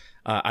 because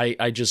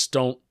I just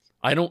don't.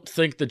 I don't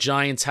think the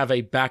Giants have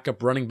a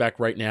backup running back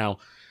right now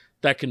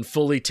that can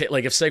fully take,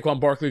 like, if Saquon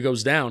Barkley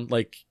goes down,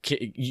 like,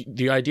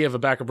 the idea of a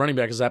backup running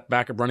back is that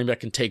backup running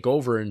back can take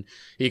over and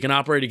he can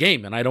operate a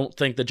game. And I don't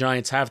think the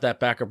Giants have that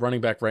backup running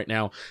back right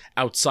now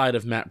outside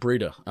of Matt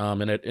Breida.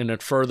 And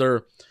it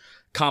further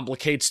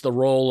complicates the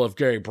role of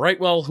Gary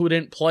Brightwell, who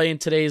didn't play in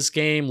today's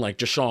game. Like,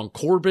 Jashawn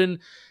Corbin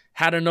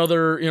had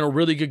another,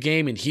 really good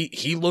game, and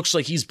he looks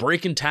like he's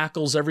breaking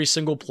tackles every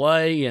single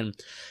play. And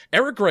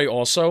Eric Gray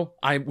also,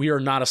 we are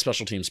not a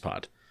special teams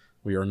pod.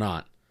 We are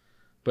not.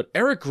 But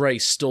Eric Gray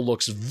still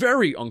looks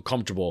very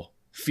uncomfortable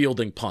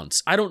fielding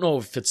punts. I don't know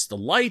if it's the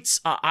lights.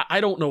 I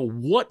don't know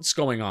what's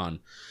going on.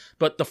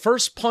 But the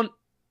first punt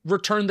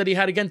return that he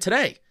had again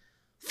today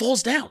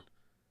falls down.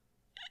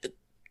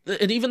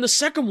 And even the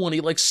second one,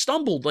 he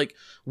stumbled.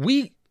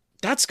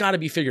 That's got to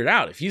be figured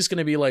out if he's going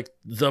to be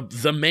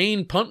the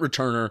main punt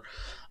returner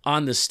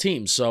on this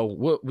team.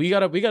 So we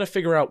gotta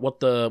figure out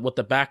what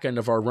the back end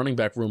of our running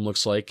back room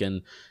looks like,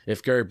 and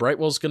if Gary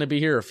Brightwell's going to be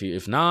here,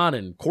 if not,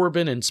 and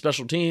Corbin and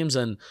special teams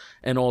and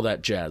all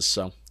that jazz.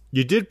 So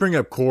you did bring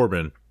up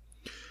Corbin,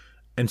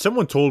 and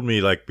someone told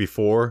me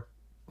before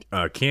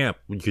camp,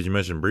 because you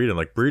mentioned Breida,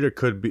 Breida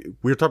could be.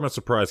 We were talking about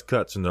surprise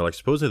cuts, and they're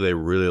supposedly they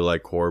really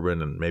like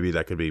Corbin, and maybe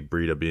that could be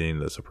Breida being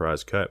the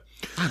surprise cut.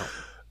 I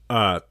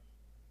don't.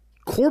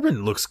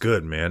 Corbin looks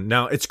good, man.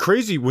 Now, it's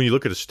crazy when you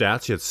look at his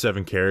stats. He had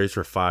 7 carries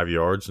for 5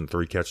 yards and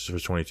 3 catches for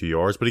 22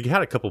 yards, but he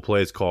had a couple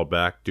plays called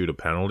back due to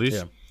penalties.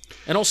 Yeah.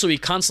 And also, he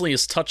constantly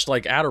is touched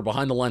at or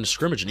behind the line of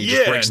scrimmage, and he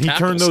just breaks tackles. He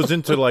turned those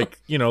into 1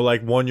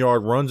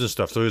 yard runs and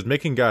stuff. So he was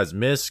making guys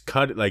miss,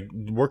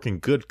 working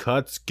good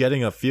cuts,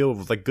 getting a feel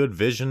of good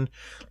vision,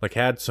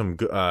 had some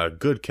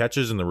good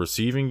catches in the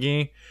receiving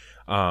game.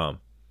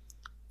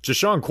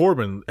 Jashawn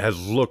Corbin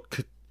has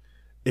looked.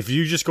 If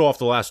you just go off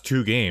the last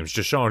 2 games,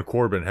 Jashawn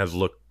Corbin has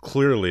looked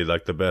clearly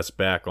like the best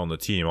back on the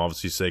team.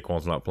 Obviously,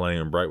 Saquon's not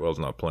playing and Brightwell's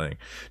not playing.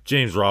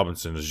 James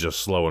Robinson is just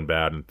slow and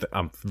bad, and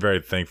I'm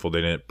very thankful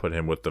they didn't put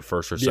him with the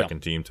first or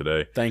second team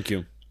today. Thank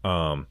you.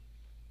 But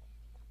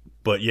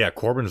yeah,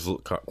 Corbin's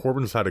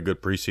had a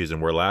good preseason,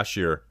 where last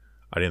year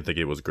I didn't think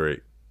it was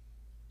great.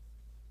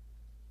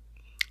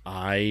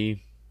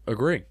 I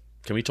agree.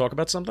 Can we talk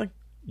about something?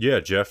 Yeah,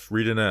 Jeff,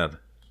 read an ad.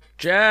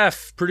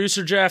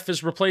 Producer Jeff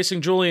is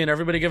replacing Julian.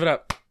 Everybody give it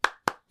up.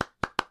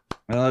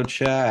 Hello,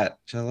 chat.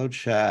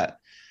 Just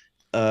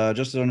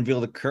to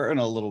unveil the curtain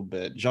a little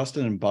bit,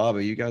 Justin and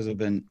Bobby, you guys have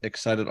been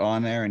excited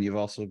on air, and you've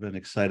also been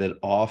excited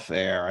off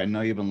air. I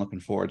know you've been looking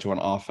forward to an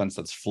offense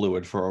that's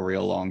fluid for a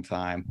real long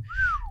time.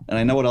 And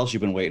I know what else you've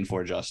been waiting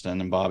for,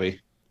 Justin and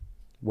Bobby.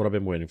 What I've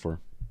been waiting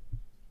for?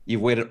 You've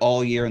waited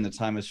all year, and the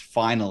time has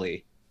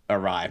finally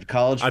arrived.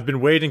 I've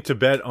been waiting to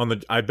bet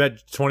I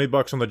bet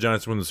 $20 on the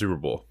Giants to win the Super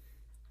Bowl.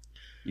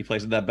 You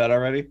placed that bet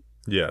already?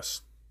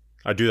 Yes.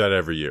 I do that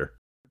every year.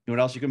 You know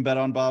what else you can bet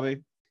on,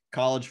 Bobby?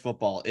 College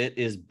football. It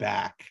is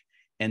back.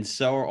 And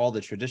so are all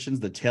the traditions,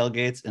 the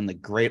tailgates, and the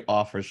great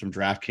offers from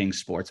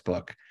DraftKings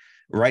Sportsbook.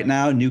 Right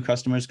now, new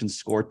customers can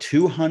score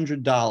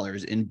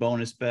 $200 in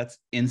bonus bets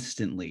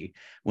instantly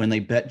when they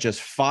bet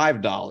just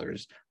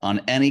 $5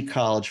 on any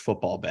college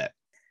football bet.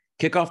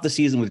 Kick off the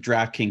season with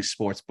DraftKings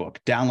Sportsbook.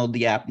 Download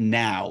the app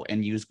now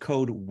and use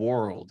code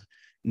WORLD.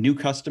 New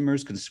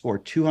customers can score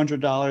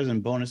 $200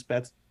 in bonus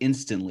bets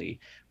instantly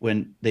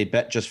when they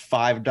bet just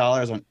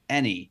 $5 on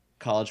any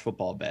college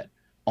football bet.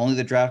 Only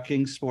the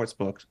DraftKings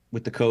Sportsbook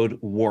with the code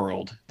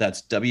WORLD.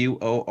 That's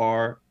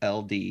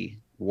WORLD,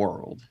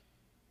 WORLD.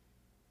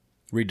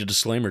 Read the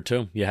disclaimer,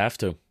 too. You have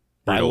to.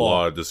 Read a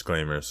lot of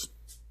disclaimers.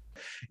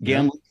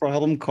 Gambling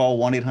problem? Call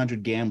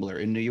 1-800-GAMBLER.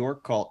 In New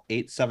York, call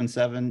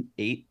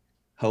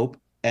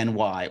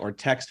 877-8-HOPE-NY or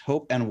text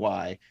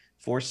HOPE-NY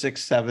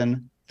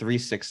 467-369.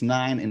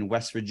 In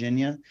West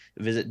Virginia,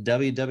 visit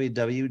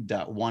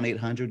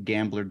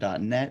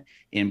www.1800gambler.net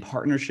in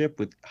partnership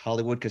with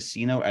Hollywood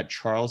Casino at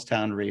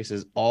Charlestown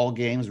Races, all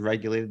games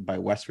regulated by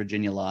West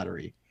Virginia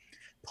Lottery.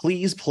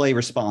 Please play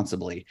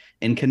responsibly.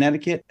 In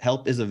Connecticut,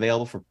 help is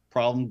available for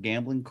problem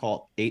gambling.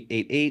 Call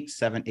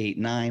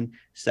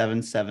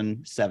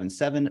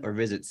 888-789-7777 or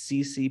visit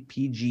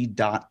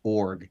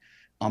ccpg.org.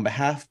 On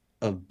behalf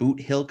of Boot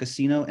Hill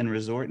Casino and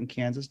Resort in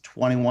Kansas,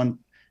 21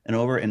 and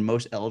over in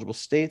most eligible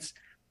states,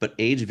 but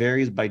age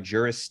varies by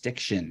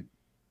jurisdiction.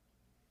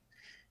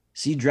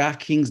 See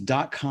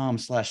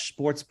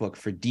DraftKings.com/sportsbook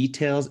for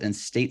details and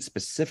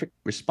state-specific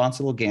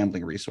responsible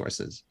gambling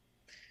resources.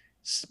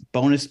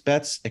 Bonus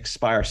bets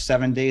expire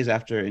 7 days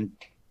after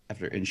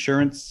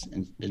issuance.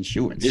 There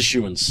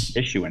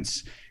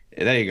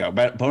you go.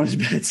 Bonus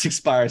bets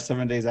expire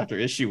 7 days after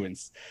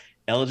issuance.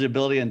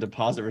 Eligibility and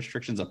deposit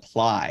restrictions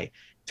apply.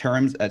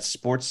 Terms at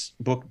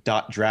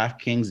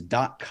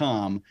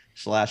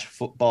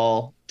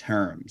sportsbook.draftkings.com/football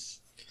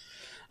terms.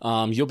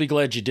 You'll be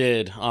glad you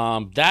did.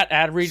 That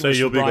ad read So was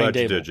you'll for be Brian glad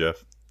you Dable. did,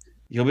 Jeff.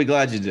 You'll be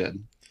glad you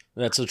did.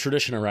 That's a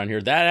tradition around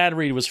here. That ad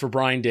read was for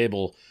Brian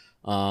Dable.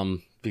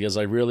 Because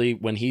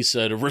when he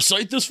said,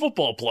 recite this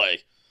football play,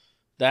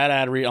 that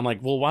ad read, I'm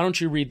like, well, why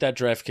don't you read that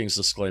DraftKings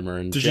disclaimer?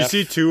 And Did you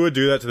see Tua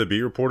do that to the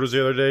beat reporters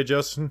the other day,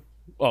 Justin?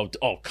 Oh,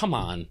 come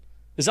on.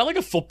 Is that like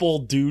a football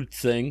dude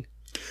thing?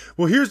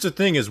 Well, here's the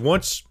thing is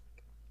once,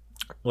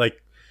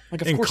 like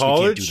of in course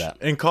college, we can't do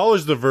that. in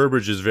college, the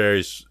verbiage is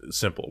very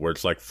simple, where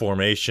it's like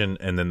formation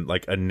and then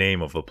like a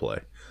name of the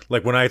play.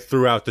 Like when I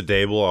threw out the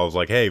Dable, I was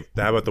like, "Hey,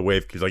 how about the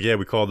wave?" He's like, "Yeah,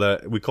 we called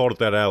it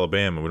that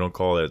Alabama. We don't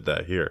call it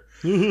that here."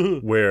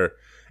 Where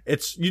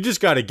you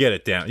just got to get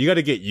it down. You got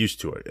to get used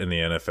to it in the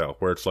NFL,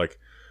 where it's like,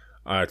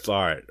 it's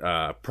all right,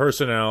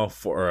 personnel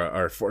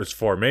it's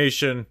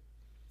formation,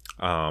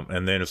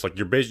 and then it's like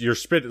you're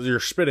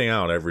spitting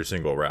out every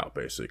single route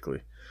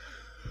basically,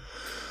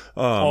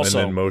 and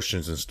then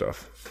motions and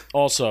stuff.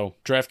 Also,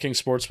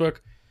 DraftKings Sportsbook.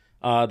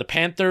 The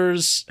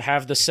Panthers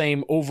have the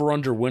same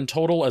over-under win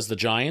total as the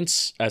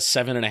Giants, as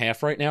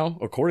 7.5 right now,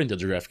 according to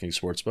the DraftKings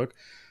Sportsbook.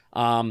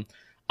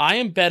 I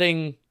am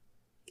betting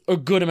a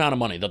good amount of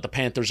money that the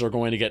Panthers are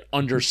going to get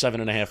under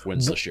 7.5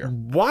 wins this year.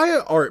 Why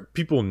are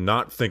people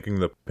not thinking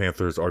the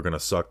Panthers are going to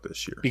suck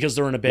this year? Because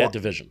they're in a bad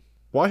division.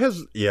 I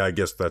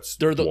guess that's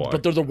why.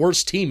 But they're the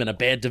worst team in a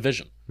bad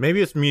division.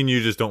 Maybe it's me and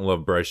you just don't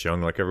love Bryce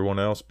Young like everyone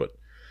else, but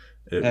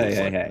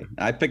hey.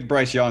 I picked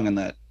Bryce Young in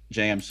that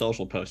JM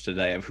social post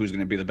today of who's going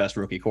to be the best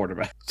rookie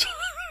quarterback.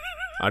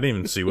 I didn't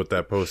even see what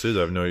that post is.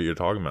 I have no idea what you're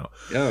talking about.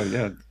 Oh,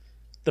 yeah.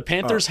 The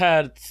Panthers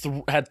had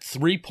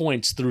 3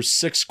 points through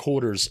 6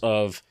 quarters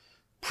of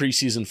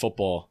preseason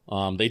football.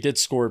 They did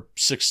score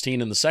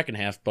 16 in the second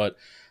half, but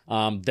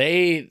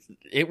that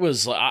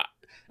was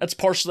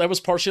partially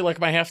like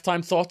my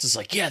halftime thoughts. It's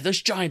like, yeah,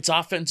 this Giants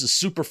offense is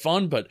super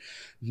fun, but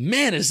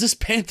man, is this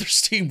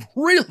Panthers team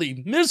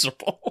really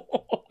miserable.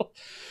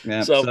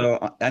 Yeah.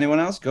 So anyone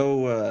else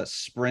go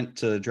sprint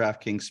to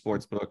DraftKings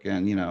Sportsbook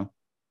and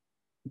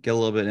get a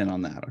little bit in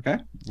on that. Okay.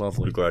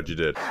 Lovely. I'm glad you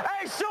did.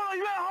 Hey, Shula,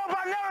 you better hope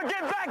I never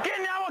get back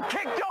in there. I will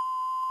kick your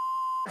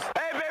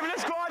Hey, baby,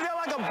 let's go out there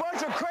like a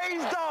bunch of crazy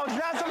dogs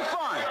and have some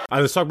fun.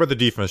 Let's talk about the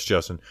defense,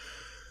 Justin.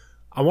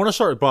 I want to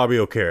start with Bobby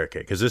Okereke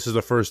because this is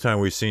the first time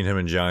we've seen him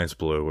in Giants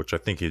blue, which I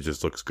think he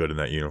just looks good in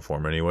that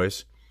uniform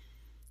anyways.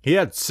 He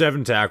had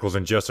 7 tackles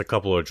in just a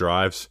couple of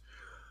drives.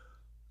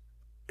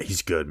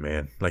 He's good,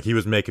 man. Like, he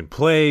was making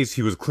plays.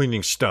 He was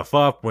cleaning stuff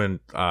up when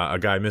a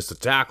guy missed a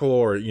tackle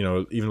or,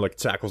 even like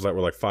tackles that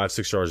were like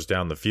 5-6 yards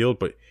down the field.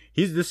 But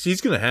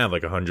he's going to have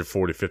like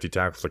 140, 50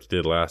 tackles like he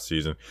did last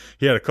season.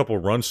 He had a couple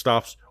run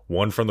stops,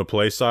 one from the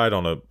play side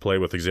on a play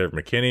with Xavier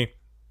McKinney,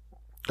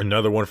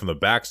 another one from the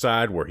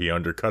backside where he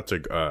undercuts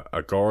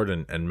a guard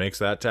and makes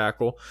that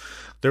tackle.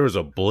 There was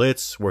a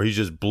blitz where he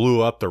just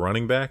blew up the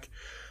running back.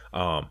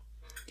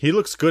 He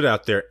looks good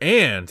out there,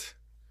 and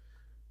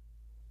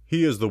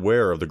he is the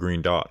wearer of the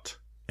green dot.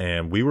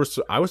 And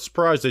I was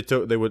surprised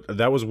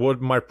that was what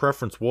my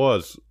preference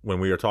was when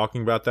we were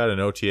talking about that in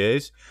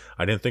OTAs.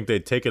 I didn't think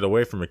they'd take it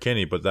away from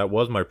McKinney, but that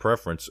was my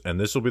preference. And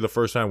this will be the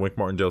first time Wink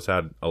Martindale's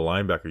had a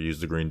linebacker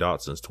use the green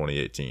dot since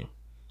 2018.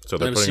 So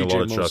they're putting a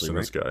lot of trust in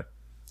this guy.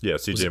 Yeah,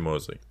 CJ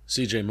Mosley.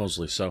 CJ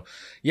Mosley. So,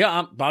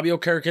 yeah, Bobby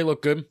Okereke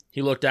looked good.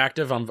 He looked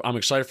active. I'm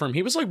excited for him.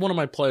 He was like one of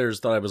my players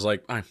that I was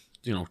like,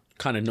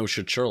 kind of no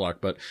shit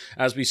Sherlock. But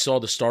as we saw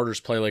the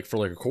starters play like for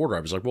like a quarter, I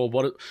was like, well,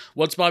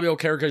 what's Bobby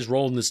Okereke's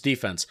role in this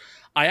defense?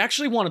 I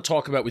actually want to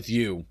talk about with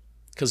you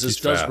because this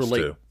does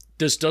relate. Too.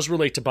 This does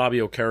relate to Bobby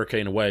Okereke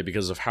in a way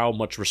because of how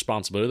much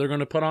responsibility they're going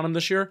to put on him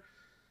this year.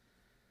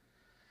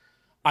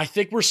 I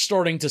think we're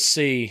starting to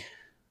see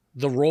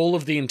the role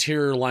of the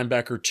interior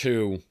linebacker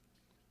 2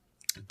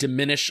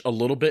 diminish a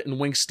little bit in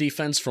Wink's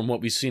defense from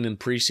what we've seen in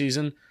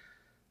preseason.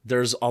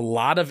 There's a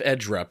lot of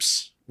edge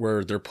reps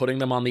where they're putting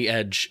them on the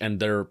edge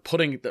and they're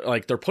putting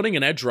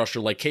an edge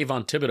rusher like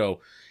Kayvon Thibodeau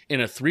in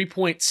a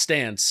 3-point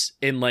stance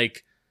in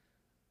like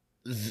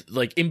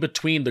in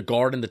between the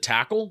guard and the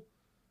tackle,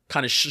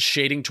 kind of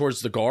shading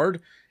towards the guard.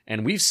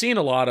 And we've seen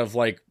a lot of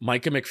like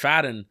Micah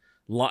McFadden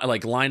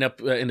line up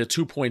in a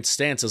 2-point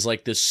stance as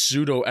like this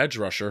pseudo edge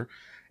rusher.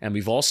 And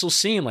we've also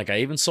seen, like I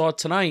even saw it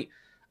tonight,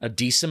 a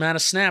decent amount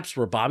of snaps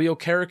where Bobby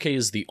Okereke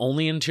is the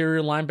only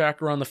interior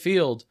linebacker on the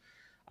field.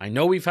 I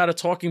know we've had a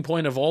talking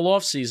point of all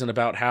offseason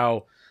about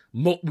how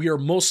we are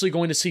mostly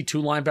going to see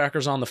 2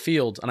 linebackers on the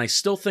field, and I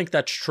still think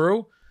that's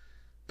true,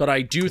 but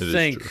I do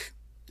think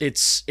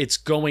it's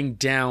going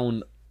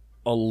down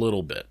a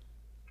little bit.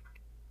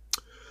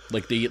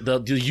 Like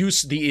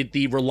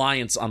the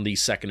reliance on the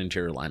second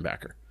interior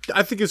linebacker.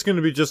 I think it's going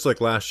to be just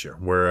like last year,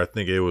 where I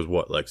think it was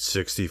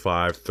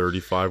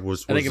 65-35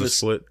 was the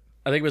split.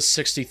 I think it was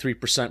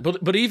 63%.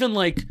 But even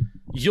like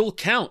you'll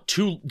count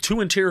two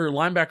interior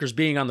linebackers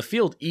being on the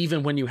field,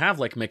 even when you have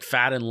like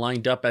McFadden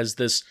lined up as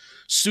this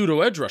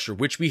pseudo edge rusher,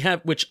 which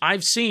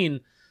I've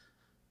seen.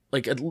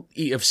 Like,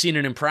 I've seen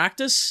it in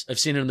practice. I've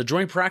seen it in the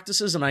joint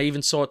practices, and I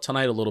even saw it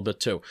tonight a little bit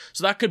too.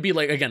 So that could be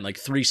like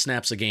 3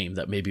 snaps a game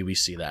that maybe we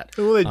see that.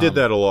 Well, they did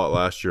that a lot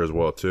last year as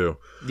well too.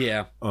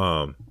 Yeah.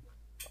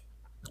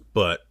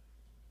 But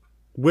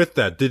with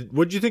that,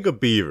 what'd you think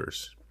of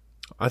Beavers?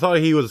 I thought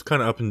he was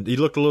kind of up and he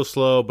looked a little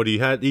slow, but he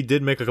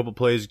did make a couple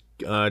plays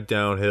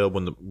downhill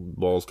when the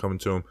ball's coming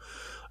to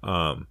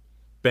him.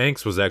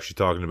 Banks was actually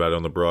talking about it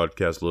on the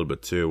broadcast a little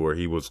bit too, where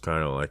he was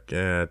kind of like,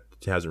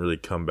 he hasn't really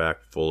come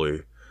back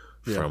fully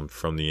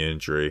from the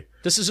injury.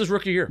 This is his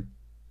rookie year.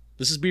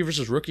 This is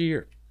Beavers' rookie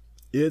year.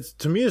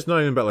 To me, it's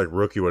not even about like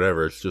rookie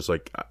whatever. It's just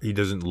like he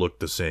doesn't look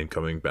the same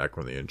coming back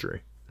from the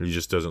injury. He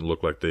just doesn't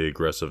look like the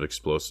aggressive,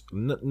 explosive,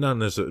 not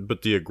necessarily,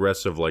 but the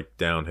aggressive, like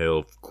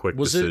downhill, quick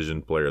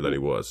decision player that he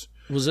was.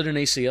 Was it an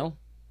ACL?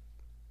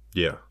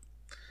 Yeah.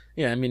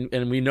 Yeah, I mean,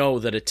 and we know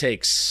that it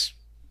takes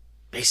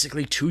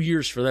basically 2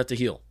 years for that to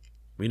heal.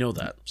 We know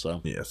that. So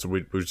yeah, so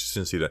we just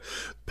didn't see that.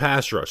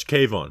 Pass rush.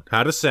 Kayvon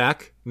had a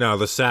sack. Now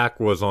the sack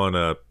was on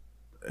a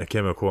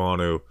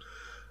Kemekonu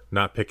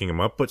not picking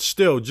him up, but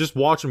still, just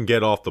watch him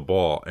get off the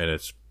ball, and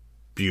it's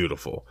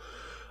beautiful.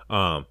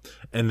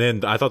 And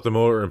then I thought the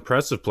more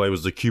impressive play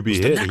was the QB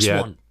hit. The next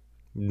one.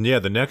 Yeah,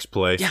 the next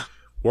play. Yeah.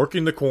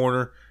 Working the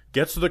corner,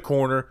 gets to the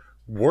corner,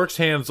 works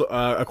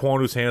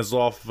Akwanu's hands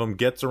off of him,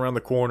 gets around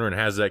the corner, and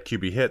has that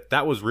QB hit.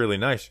 That was really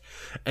nice.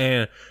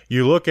 And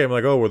you look at him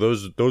like, well,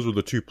 those were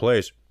the 2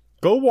 plays.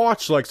 Go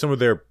watch like some of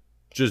their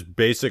just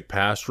basic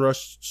pass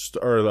rush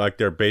or like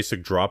their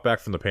basic drop back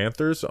from the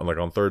Panthers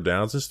on third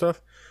downs and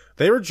stuff.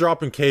 They were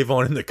dropping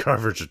Kayvon in the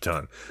coverage a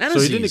ton. And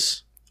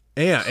Aziz.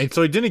 Yeah, and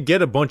so he didn't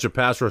get a bunch of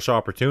pass rush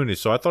opportunities.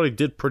 So I thought he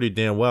did pretty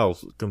damn well,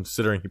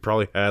 considering he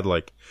probably had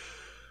like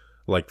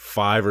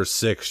 5 or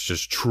 6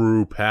 just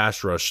true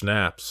pass rush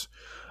snaps.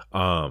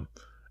 And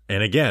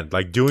again,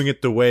 like doing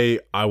it the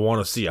way I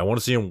want to see. I want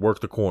to see him work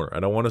the corner.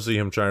 I don't want to see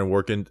him trying to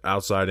work in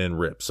outside in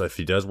rips. If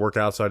he does work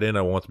outside in,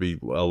 I want it to be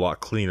a lot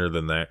cleaner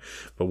than that.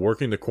 But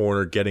working the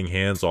corner, getting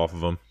hands off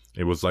of him.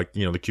 It was like,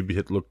 the QB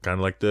hit looked kind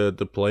of like the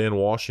play in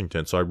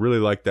Washington. So I really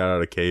like that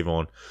out of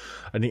Kayvon.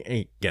 I think,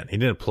 again, he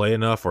didn't play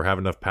enough or have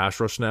enough pass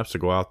rush snaps to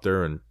go out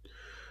there and,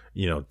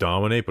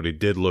 dominate, but he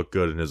did look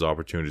good in his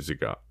opportunities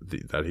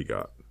that he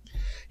got.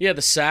 Yeah,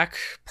 the sack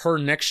per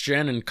Next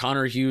Gen, and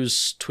Connor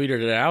Hughes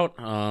tweeted it out.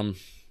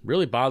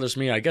 Really bothers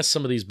me. I guess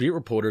some of these beat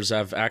reporters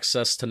have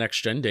access to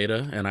Next Gen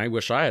data, and I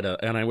wish I had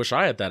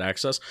that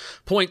access.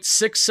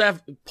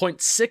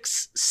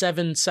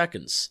 0.67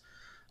 seconds.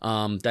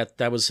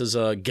 That was his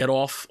get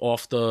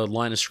off the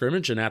line of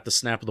scrimmage and at the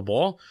snap of the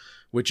ball,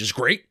 which is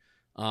great.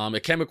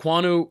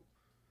 Kemekonu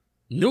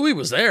knew he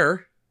was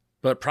there,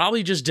 but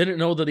probably just didn't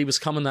know that he was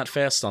coming that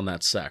fast on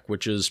that sack,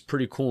 which is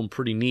pretty cool and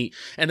pretty neat.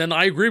 And then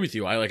I agree with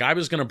you. I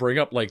was going to bring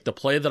up like the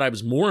play that I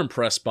was more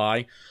impressed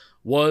by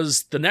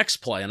was the next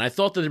play, and I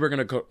thought that they were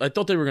going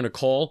to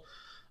call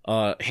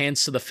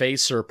hands to the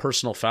face or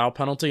personal foul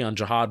penalty on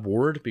Jihad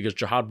Ward, because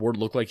Jihad Ward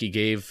looked like he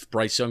gave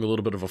Bryce Young a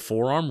little bit of a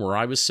forearm where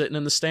I was sitting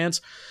in the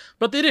stands,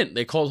 but they didn't.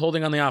 They called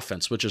holding on the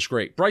offense, which is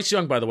great. Bryce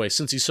Young, by the way,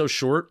 since he's so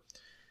short,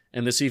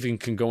 and this even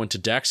can go into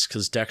Dex,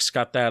 because Dex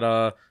got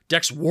that,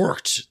 Dex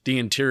worked the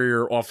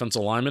interior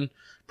offensive lineman,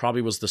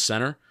 probably was the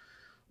center,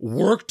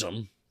 worked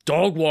him,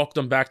 dog walked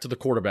him back to the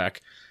quarterback,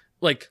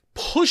 like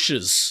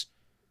pushes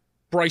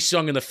Bryce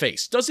Young in the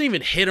face. Doesn't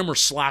even hit him or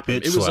slap him.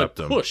 It was a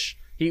push.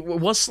 He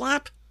was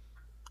slap?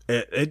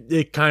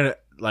 It kind of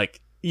like,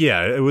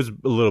 yeah, it was a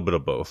little bit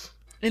of both.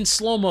 In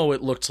slow-mo,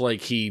 it looked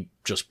like he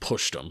just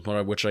pushed him,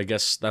 which I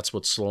guess that's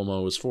what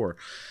slow-mo is for.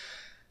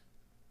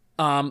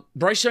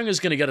 Bryce Young is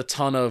going to get a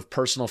ton of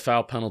personal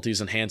foul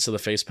penalties and hands to the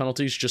face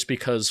penalties, just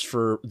because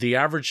for the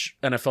average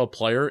NFL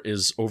player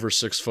is over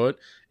 6 foot,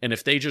 and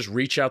if they just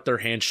reach out their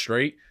hand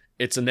straight,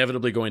 it's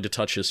inevitably going to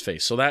touch his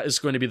face. So that is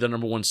going to be the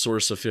number one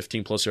source of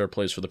 15-plus yard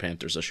plays for the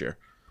Panthers this year.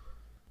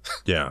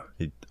 Yeah,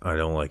 I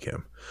don't like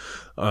him.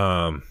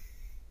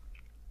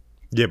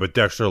 Yeah, but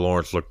Dexter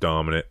Lawrence looked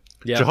dominant.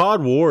 Yeah.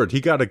 Jihad Ward, he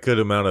got a good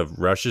amount of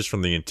rushes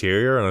from the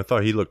interior, and I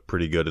thought he looked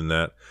pretty good in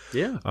that.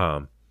 Yeah.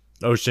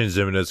 Ocean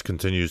Zimenez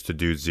continues to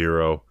do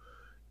zero,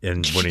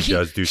 and when he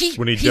does do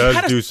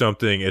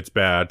something, it's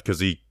bad because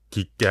he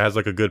has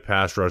like a good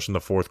pass rush in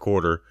the fourth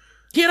quarter.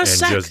 He had a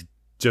sack.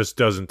 Just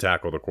doesn't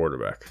tackle the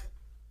quarterback.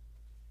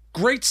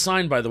 Great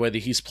sign, by the way, that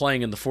he's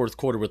playing in the fourth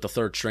quarter with the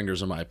third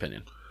stringers, in my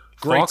opinion.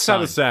 Great Fox sign.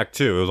 had a sack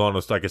too. It was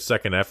almost like a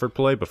second effort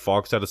play, but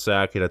Fox had a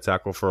sack. He had a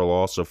tackle for a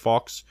loss. So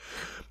Fox,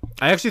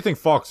 I actually think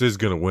Fox is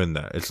going to win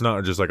that. It's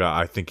not just like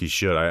I think he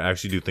should. I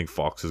actually do think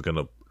Fox is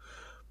going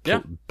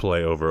to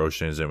play over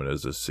O'Shane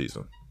Ximines this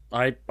season.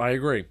 I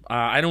agree.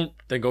 I don't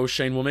think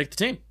O'Shane will make the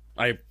team.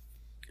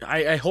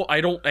 I hope I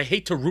don't. I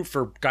hate to root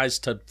for guys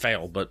to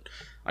fail, but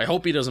I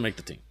hope he doesn't make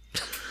the team.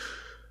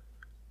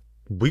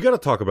 We got to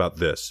talk about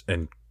this.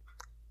 And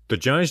the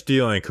Giants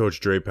D-line coach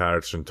Dre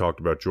Patterson talked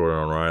about Jordan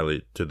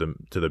O'Reilly to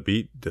the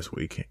beat this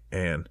week,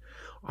 and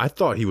I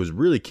thought he was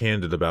really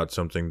candid about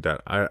something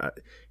that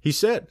he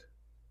said.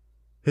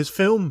 His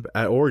film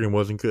at Oregon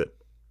wasn't good.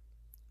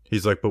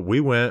 He's like, but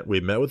we met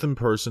with him in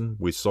person,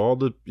 we saw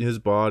his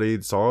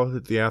body, saw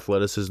the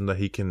athleticism that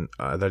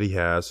he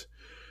has,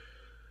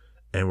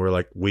 and we're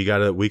like, we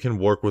can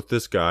work with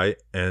this guy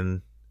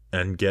and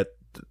get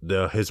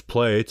his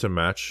play to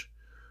match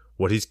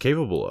what he's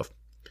capable of.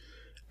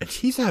 And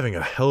he's having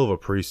a hell of a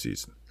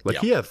preseason.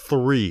 He had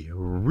 3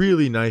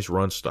 really nice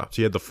run stops.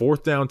 He had the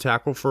 4th down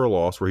tackle for a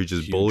loss where he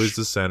just bullies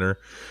the center,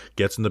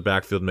 gets in the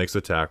backfield, makes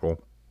the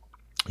tackle.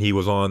 He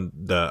was on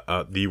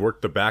he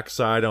worked the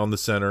backside on the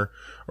center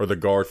or the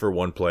guard for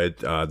one play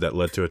that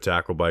led to a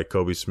tackle by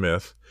Kobe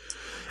Smith.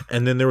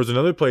 And then there was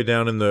another play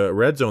down in the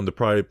red zone. The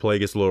probably play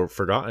gets a little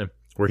forgotten,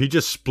 where he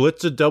just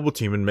splits a double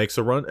team and makes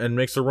a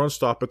run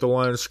stop at the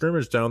line of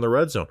scrimmage down the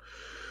red zone.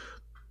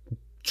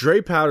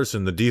 Dre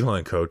Patterson, the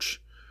D-line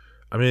coach,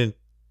 I mean,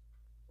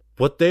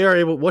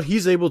 what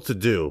he's able to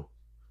do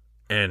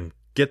and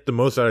get the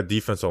most out of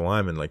defensive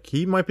linemen,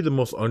 he might be the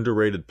most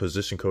underrated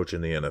position coach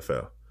in the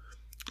NFL.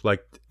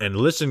 And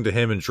listening to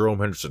him and Jerome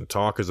Henderson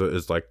talk is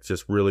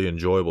just really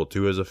enjoyable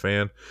too as a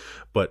fan.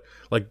 But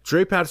like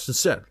Dre Patterson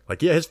said,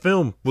 his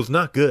film was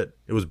not good.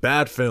 It was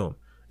bad film.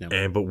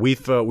 Yep. But we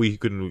thought we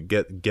could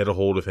get a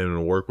hold of him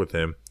and work with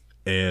him.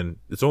 And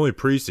it's only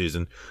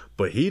preseason,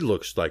 but he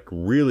looks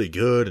really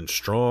good and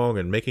strong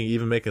and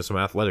making some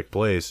athletic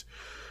plays.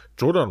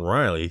 Jordan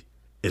Riley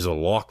is a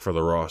lock for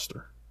the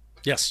roster.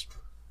 Yes.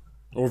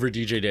 Over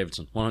DJ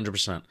Davidson,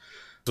 100%.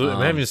 So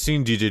I haven't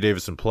seen DJ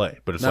Davidson play,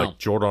 but it's like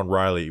Jordan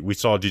Riley. We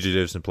saw DJ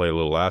Davidson play a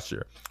little last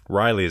year.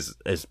 Riley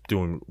is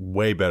doing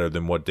way better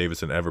than what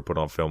Davidson ever put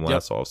on film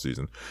last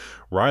offseason.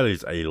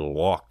 Riley's a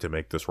lock to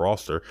make this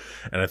roster,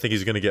 and I think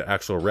he's going to get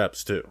actual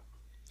reps too.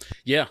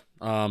 Yeah.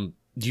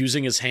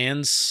 Using his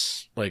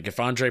hands, if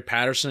Andre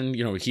Patterson,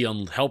 he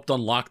helped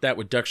unlock that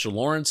with Dexter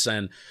Lawrence,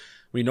 and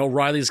we know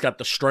Riley's got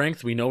the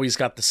strength. We know he's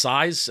got the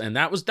size, and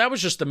that was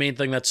just the main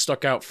thing that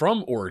stuck out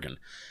from Oregon.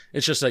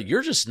 It's just that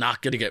you're just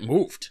not going to get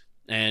moved.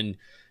 And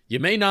you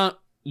may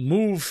not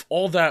move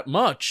all that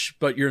much,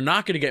 but you're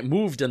not going to get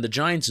moved. And the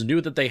Giants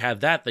knew that they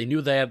had that. They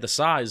knew they had the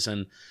size.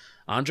 And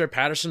Andre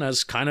Patterson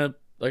has kind of,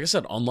 like I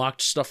said,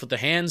 unlocked stuff with the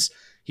hands.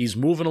 He's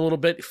moving a little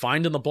bit,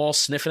 finding the ball,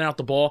 sniffing out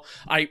the ball.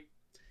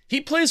 He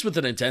plays with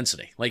an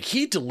intensity.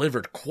 He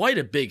delivered quite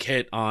a big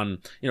hit on,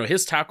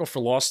 his tackle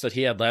for loss that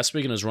he had last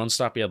week and his run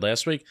stop he had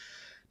last week.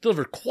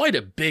 Delivered quite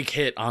a big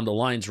hit on the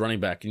Lions running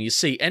back. And you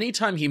see,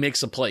 anytime he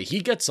makes a play, he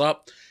gets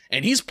up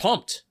and he's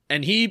pumped.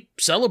 And he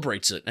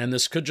celebrates it. And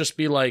this could just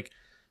be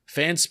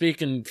fan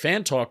speak and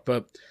fan talk.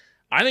 But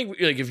I think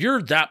if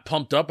you're that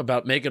pumped up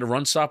about making a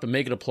run stop and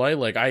making a play,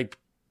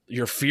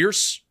 you're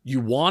fierce, you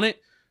want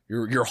it,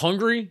 you're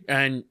hungry,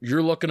 and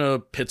you're looking to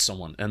pit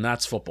someone. And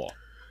that's football.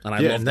 And I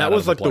love that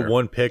was the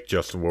one pick,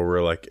 Justin, where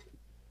we're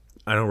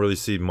I don't really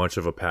see much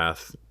of a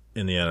path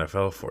in the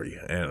NFL for you.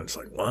 And it's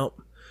well,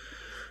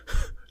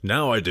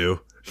 now I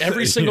do.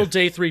 Every single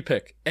day 3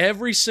 pick.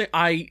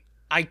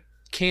 I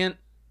can't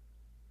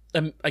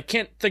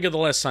think of the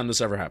last time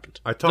this ever happened.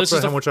 I talked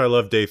about how much I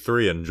love day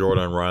 3, and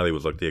Jordan Riley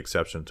was the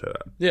exception to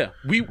that. Yeah,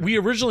 we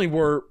originally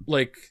were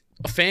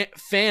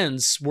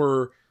fans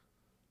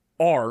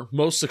are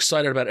most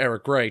excited about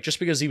Eric Gray just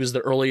because he was the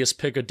earliest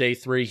pick of day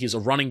 3. He's a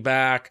running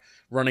back.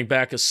 Running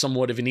back is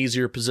somewhat of an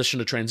easier position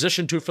to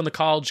transition to from the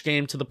college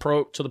game to the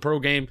pro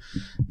game.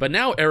 But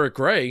now Eric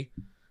Gray,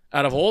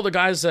 out of all the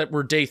guys that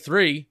were day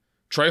 3,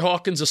 Trey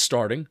Hawkins is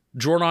starting.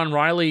 Jordan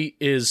Riley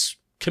is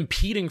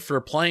competing for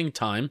playing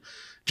time.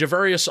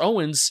 Javarius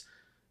Owens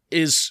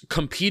is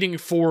competing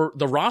for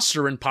the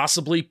roster and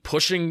possibly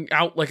pushing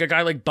out a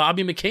guy like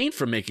Bobby McCain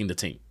from making the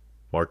team.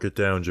 Mark it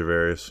down,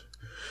 Javarius.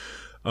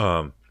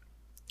 I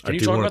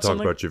do want to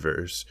talk about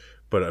Javarius,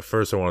 but at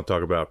first I want to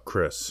talk about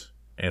Chris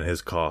and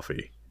his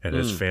coffee and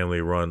his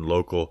family-run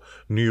local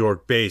New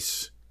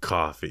York-based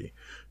coffee.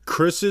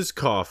 Chris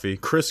Coffee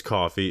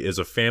is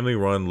a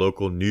family-run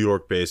local New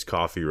York-based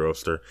coffee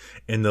roaster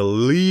and the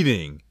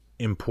leading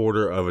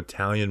importer of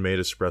Italian-made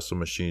espresso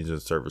machines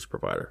and service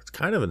provider. It's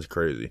kind of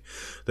crazy.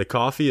 The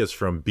coffee is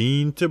from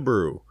bean to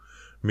brew,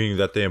 meaning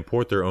that they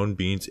import their own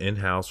beans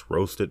in-house,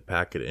 roast it,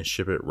 pack it, and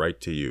ship it right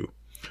to you.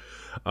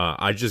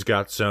 I just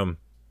got some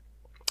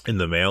in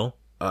the mail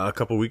a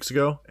couple weeks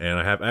ago, and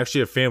I have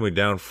actually a family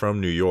down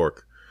from New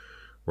York.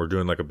 We're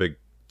doing a big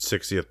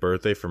 60th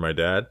birthday for my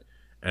dad,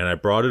 and I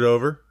brought it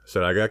over,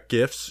 said I got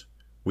gifts.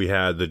 We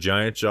had the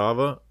Giant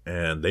Java,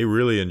 and they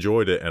really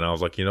enjoyed it, and I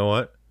was like, you know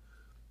what?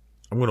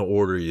 I'm gonna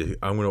order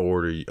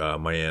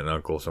my aunt and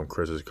uncle some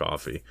Chris's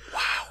coffee.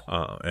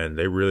 Wow. And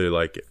they really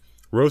like it.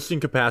 Roasting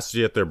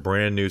capacity at their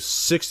brand new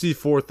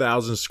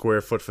 64,000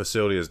 square foot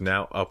facility is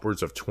now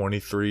upwards of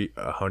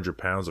 2,300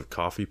 pounds of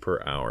coffee per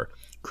hour.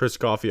 Chris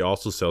Coffee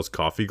also sells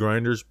coffee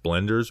grinders,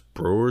 blenders,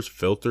 brewers,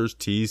 filters,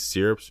 teas,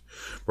 syrups,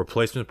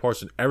 replacement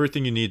parts, and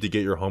everything you need to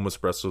get your home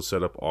espresso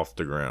set up off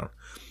the ground.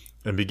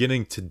 And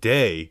beginning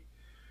today,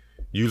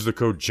 use the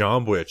code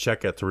JOHNBOY at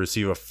checkout to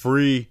receive a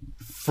free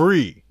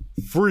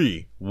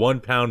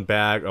 1-pound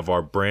bag of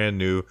our brand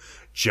new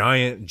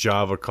giant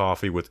Java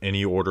coffee with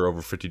any order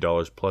over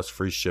 $50 plus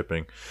free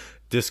shipping.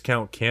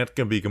 Discount can't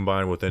be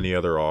combined with any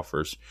other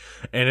offers.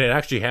 And it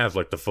actually has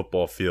like the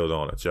football field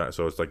on it.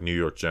 So it's like New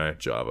York Giant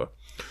Java.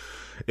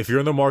 If you're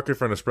in the market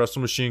for an espresso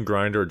machine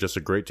grinder or just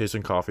a great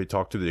tasting coffee,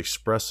 talk to the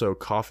espresso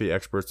coffee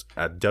experts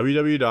at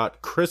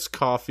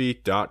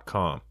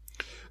www.chriscoffee.com.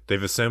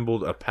 They've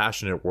assembled a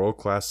passionate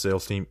world-class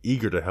sales team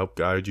eager to help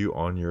guide you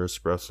on your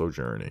espresso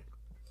journey.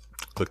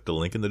 Click the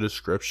link in the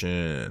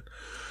description.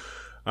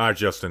 All right,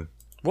 Justin.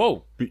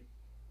 Whoa.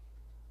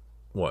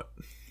 What?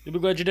 You'll be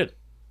glad you did.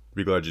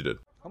 Be glad you did.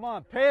 Come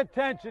on, pay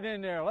attention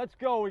in there. Let's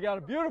go. We got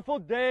a beautiful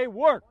day.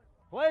 Work.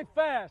 Play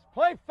fast.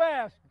 Play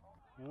fast.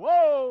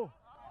 Whoa.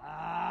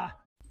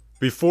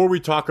 Before we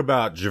talk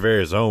about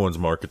Javarius Owens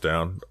market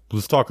down,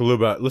 let's talk a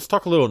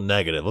little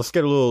negative. Let's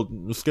get a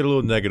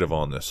little negative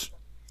on this.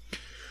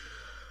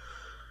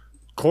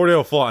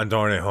 Cordell Flott and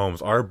Darnay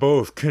Holmes are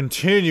both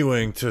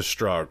continuing to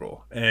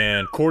struggle.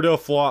 And Cordell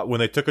Flott, when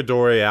they took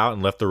Adoree out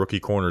and left the rookie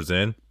corners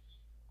in,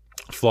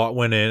 Flott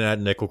went in at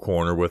nickel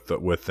corner with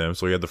them,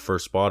 so he had the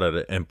first spot at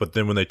it. But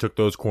then when they took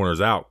those corners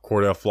out,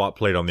 Cordell Flott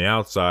played on the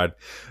outside.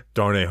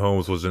 Darnay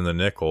Holmes was in the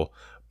nickel.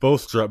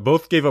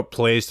 Both gave up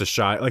plays to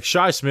Shy. Like,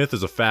 Shy Smith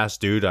is a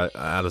fast dude out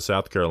of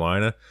South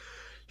Carolina.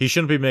 He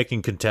shouldn't be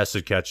making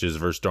contested catches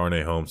versus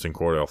Darnay Holmes and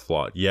Cordell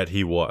Flott, yet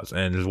he was.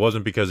 And it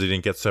wasn't because he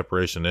didn't get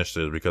separation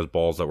initially, it was because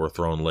balls that were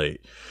thrown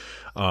late.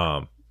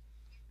 Flott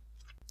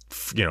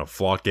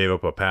gave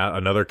up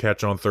another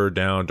catch on third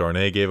down.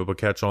 Darnay gave up a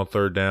catch on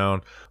third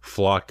down.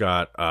 Flott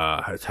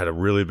had a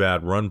really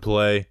bad run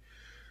play.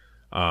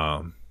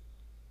 Yeah.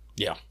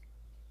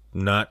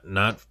 Not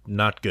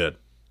good.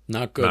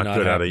 Not good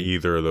out of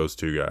either of those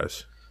two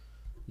guys.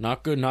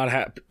 Not good, not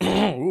happy.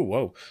 Ooh,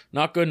 whoa.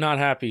 Not good, not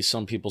happy,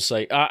 some people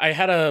say.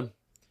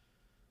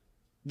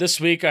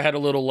 This week I had a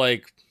little,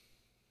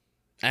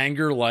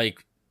 anger,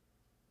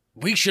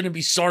 we shouldn't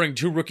be starting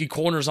two rookie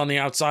corners on the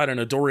outside and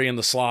Adoree in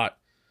the slot.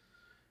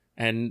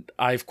 And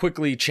I've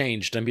quickly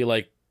changed and be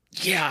like,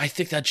 yeah, I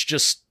think that's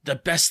just the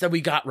best that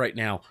we got right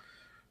now.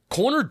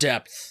 Corner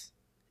depth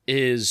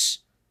is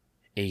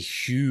a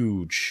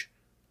huge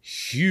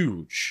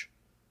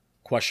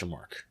question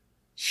mark.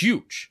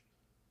 Huge.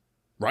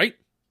 Right?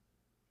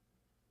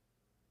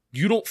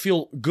 You don't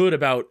feel good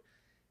about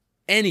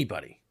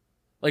anybody.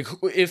 Like,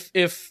 if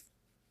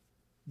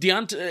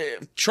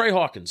Trey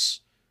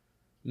Hawkins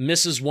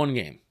misses one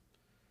game,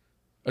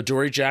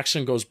 Adoree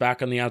Jackson goes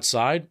back on the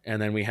outside,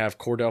 and then we have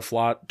Cordell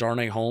Flott,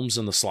 Darnay Holmes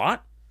in the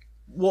slot.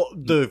 Well,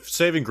 the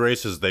saving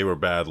grace is they were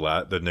bad.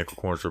 The nickel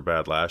corners were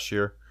bad last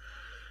year,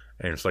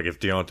 and it's like if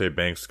Deonte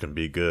Banks can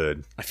be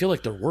good, I feel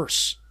like they're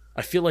worse.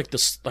 I feel like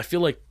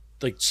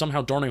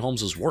somehow Darnay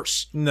Holmes is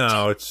worse.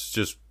 No, it's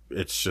just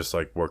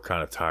like we're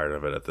kind of tired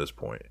of it at this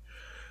point.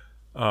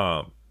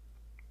 Yeah,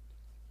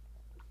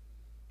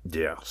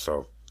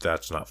 so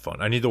that's not fun.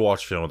 I need to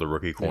watch film of the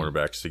rookie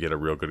cornerbacks to get a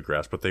real good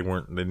grasp, but they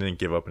didn't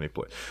give up any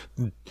play.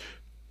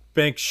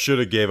 Banks should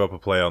have gave up a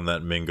play on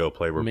that Mingo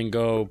play.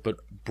 But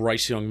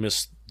Bryce Young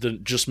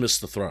just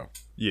missed the throw.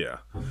 Yeah,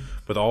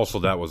 but also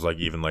that was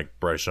even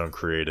Bryce Young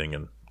creating,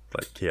 and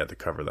he had to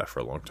cover that for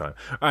a long time.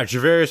 All right,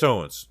 Javarius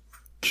Owens,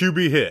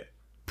 QB hit,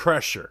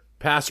 pressure,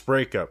 pass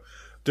breakup.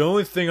 The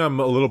only thing I'm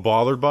a little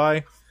bothered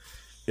by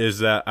is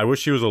that I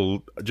wish he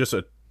was just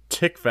a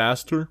tick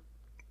faster,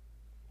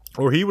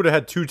 or he would have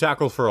had 2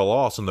 tackles for a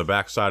loss on the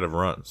backside of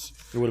runs.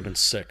 It would have been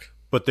sick.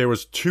 But there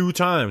was 2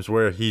 times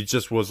where he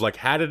just was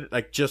had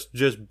it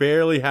just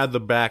barely had the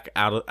back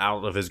out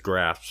of his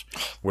grasp.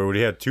 Where he would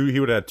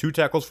have had 2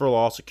 tackles for a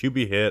loss, a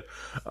QB hit,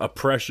 a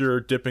pressure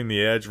dipping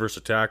the edge versus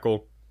a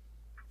tackle,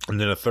 and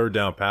then a third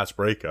down pass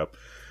breakup.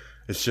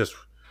 It's just,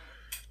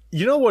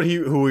 you know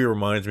who he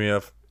reminds me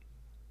of?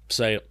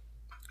 Say it.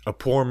 A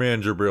poor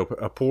man's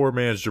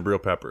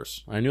Jabril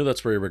Peppers. I knew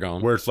that's where you were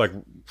going. Where it's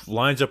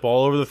lines up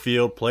all over the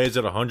field, plays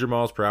at 100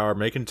 miles per hour,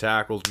 making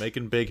tackles,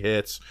 making big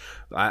hits,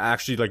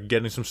 actually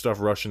getting some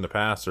stuff rushing the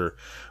passer,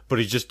 but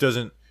he just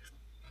doesn't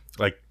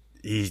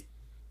he's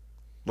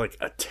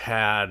a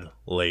tad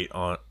late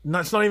on. No,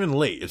 it's not even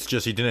late. It's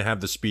just he didn't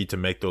have the speed to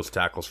make those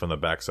tackles from the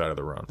backside of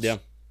the runs. Yeah,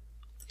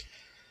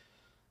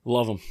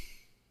 love him.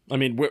 I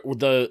mean,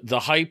 the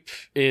hype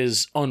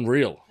is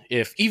unreal.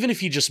 Even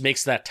if he just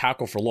makes that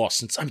tackle for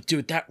loss,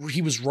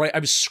 he was right. I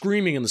was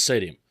screaming in the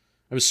stadium.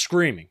 I was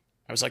screaming.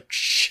 I was like,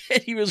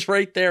 shit, he was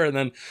right there. And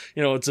then,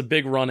 it's a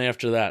big run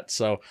after that.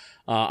 So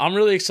I'm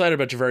really excited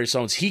about Javarius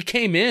Owens. He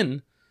came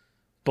in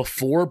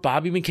before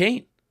Bobby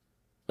McCain.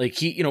 Like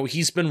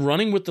he's been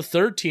running with the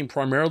third team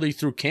primarily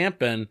through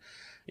camp, and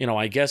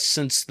I guess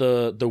since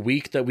the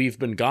week that we've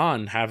been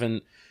gone,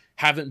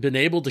 haven't been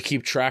able to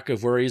keep track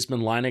of where he's been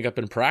lining up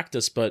in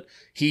practice. But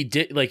he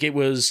did, like, it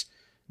was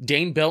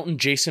Dane Belton,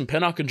 Jason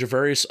Pinnock, and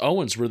Javarius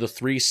Owens were the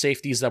three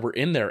safeties that were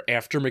in there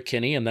after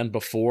McKinney, and then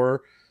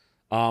before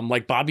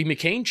Bobby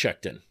McCain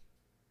checked in,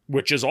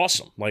 which is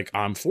awesome. Like,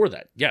 I'm for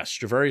that. Yes,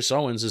 Javarius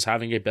Owens is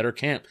having a better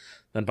camp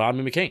than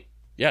Bobby McCain.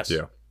 Yes.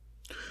 Yeah.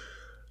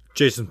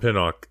 Jason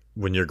Pinnock,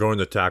 when you're going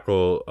to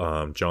tackle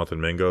Jonathan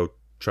Mingo,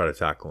 try to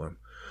tackle him.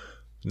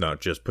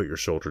 Not just put your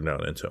shoulder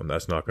down into him.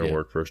 That's not going to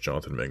work versus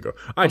Jonathan Mingo.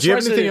 All right, do you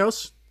have anything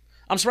else?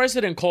 I'm surprised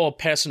they didn't call a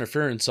pass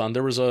interference on.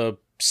 There was a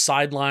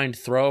sideline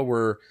throw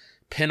where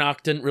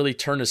Pinnock didn't really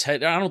turn his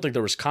head. I don't think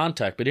there was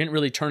contact, but he didn't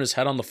really turn his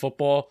head on the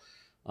football.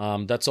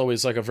 That's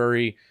always like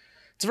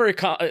it's one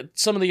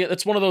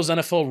of those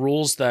NFL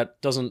rules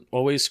that doesn't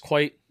always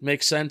quite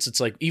make sense. It's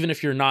like, even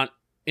if you're not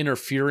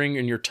interfering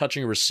and you're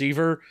touching a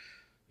receiver,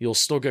 you'll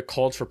still get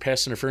called for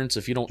pass interference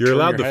if you don't. You're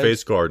allowed to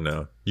face guard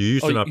now. You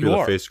used to not be able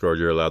to face guard.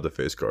 You're allowed to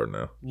face guard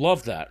now.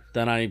 Love that.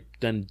 Then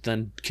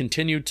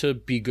continue to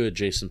be good,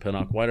 Jason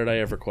Pinnock. Why did I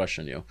ever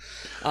question you?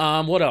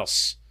 What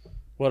else?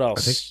 I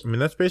mean,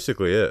 that's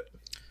basically it.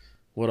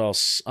 What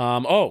else? I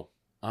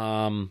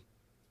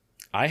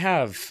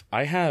have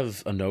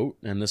a note,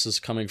 and this is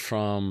coming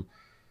from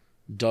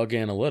Doug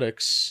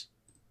Analytics.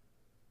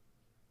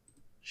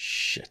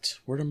 Shit,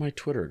 where did my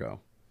Twitter go?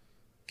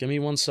 Give me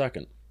 1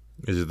 second.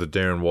 Is it the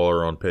Darren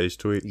Waller on pace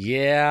tweet?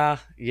 Yeah,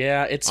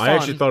 it's fun. I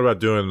actually thought about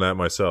doing that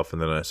myself,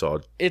 and then I saw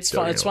it's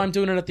fun. It's why I'm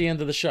doing it at the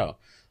end of the show.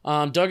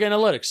 Doug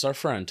Analytics, our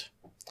friend.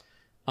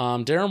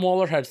 Darren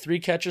Waller had 3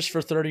 catches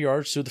for 30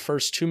 yards through the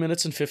first 2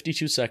 minutes and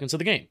 52 seconds of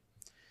the game.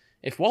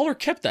 If Waller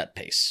kept that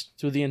pace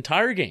through the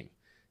entire game,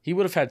 he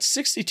would have had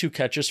 62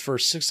 catches for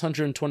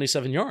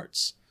 627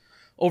 yards.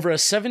 Over a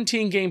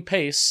 17-game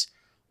pace,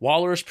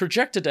 Waller is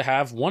projected to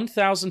have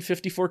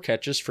 1,054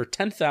 catches for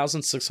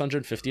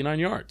 10,659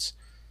 yards.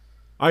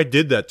 I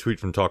did that tweet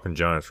from Talking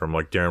Giants from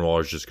like Darren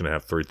Waller's just going to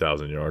have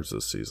 3,000 yards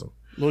this season.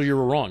 Well, you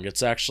were wrong.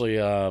 It's actually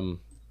 10,000.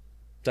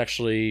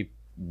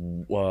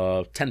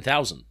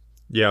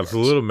 Yeah, I was a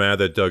little mad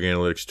that Doug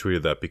Analytics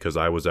tweeted that because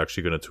I was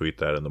actually going to tweet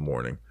that in the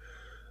morning.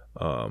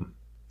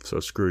 So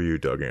screw you,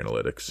 Doug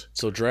Analytics.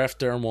 So draft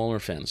Darren Waller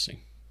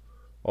fantasy.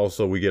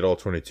 Also, we get all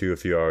 22 a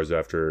few hours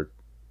after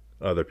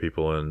other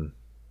people, and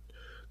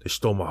they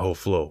stole my whole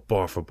flow,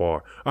 bar for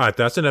bar. All right,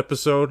 that's an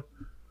episode.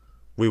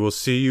 We will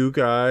see you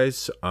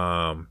guys.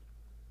 No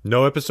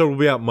episode will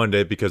be out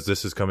Monday because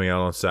this is coming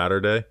out on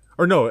Saturday.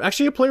 Or no,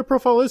 actually a player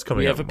profile is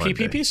coming out on Monday.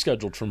 We have a PPP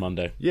scheduled for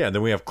Monday. Yeah, and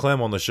then we have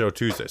Clem on the show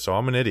Tuesday. So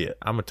I'm an idiot.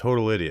 I'm a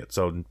total idiot.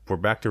 So we're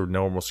back to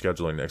normal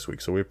scheduling next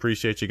week. So we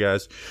appreciate you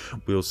guys.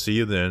 We'll see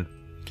you then.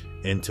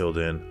 Until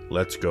then,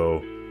 let's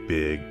go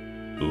Big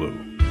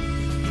Blue.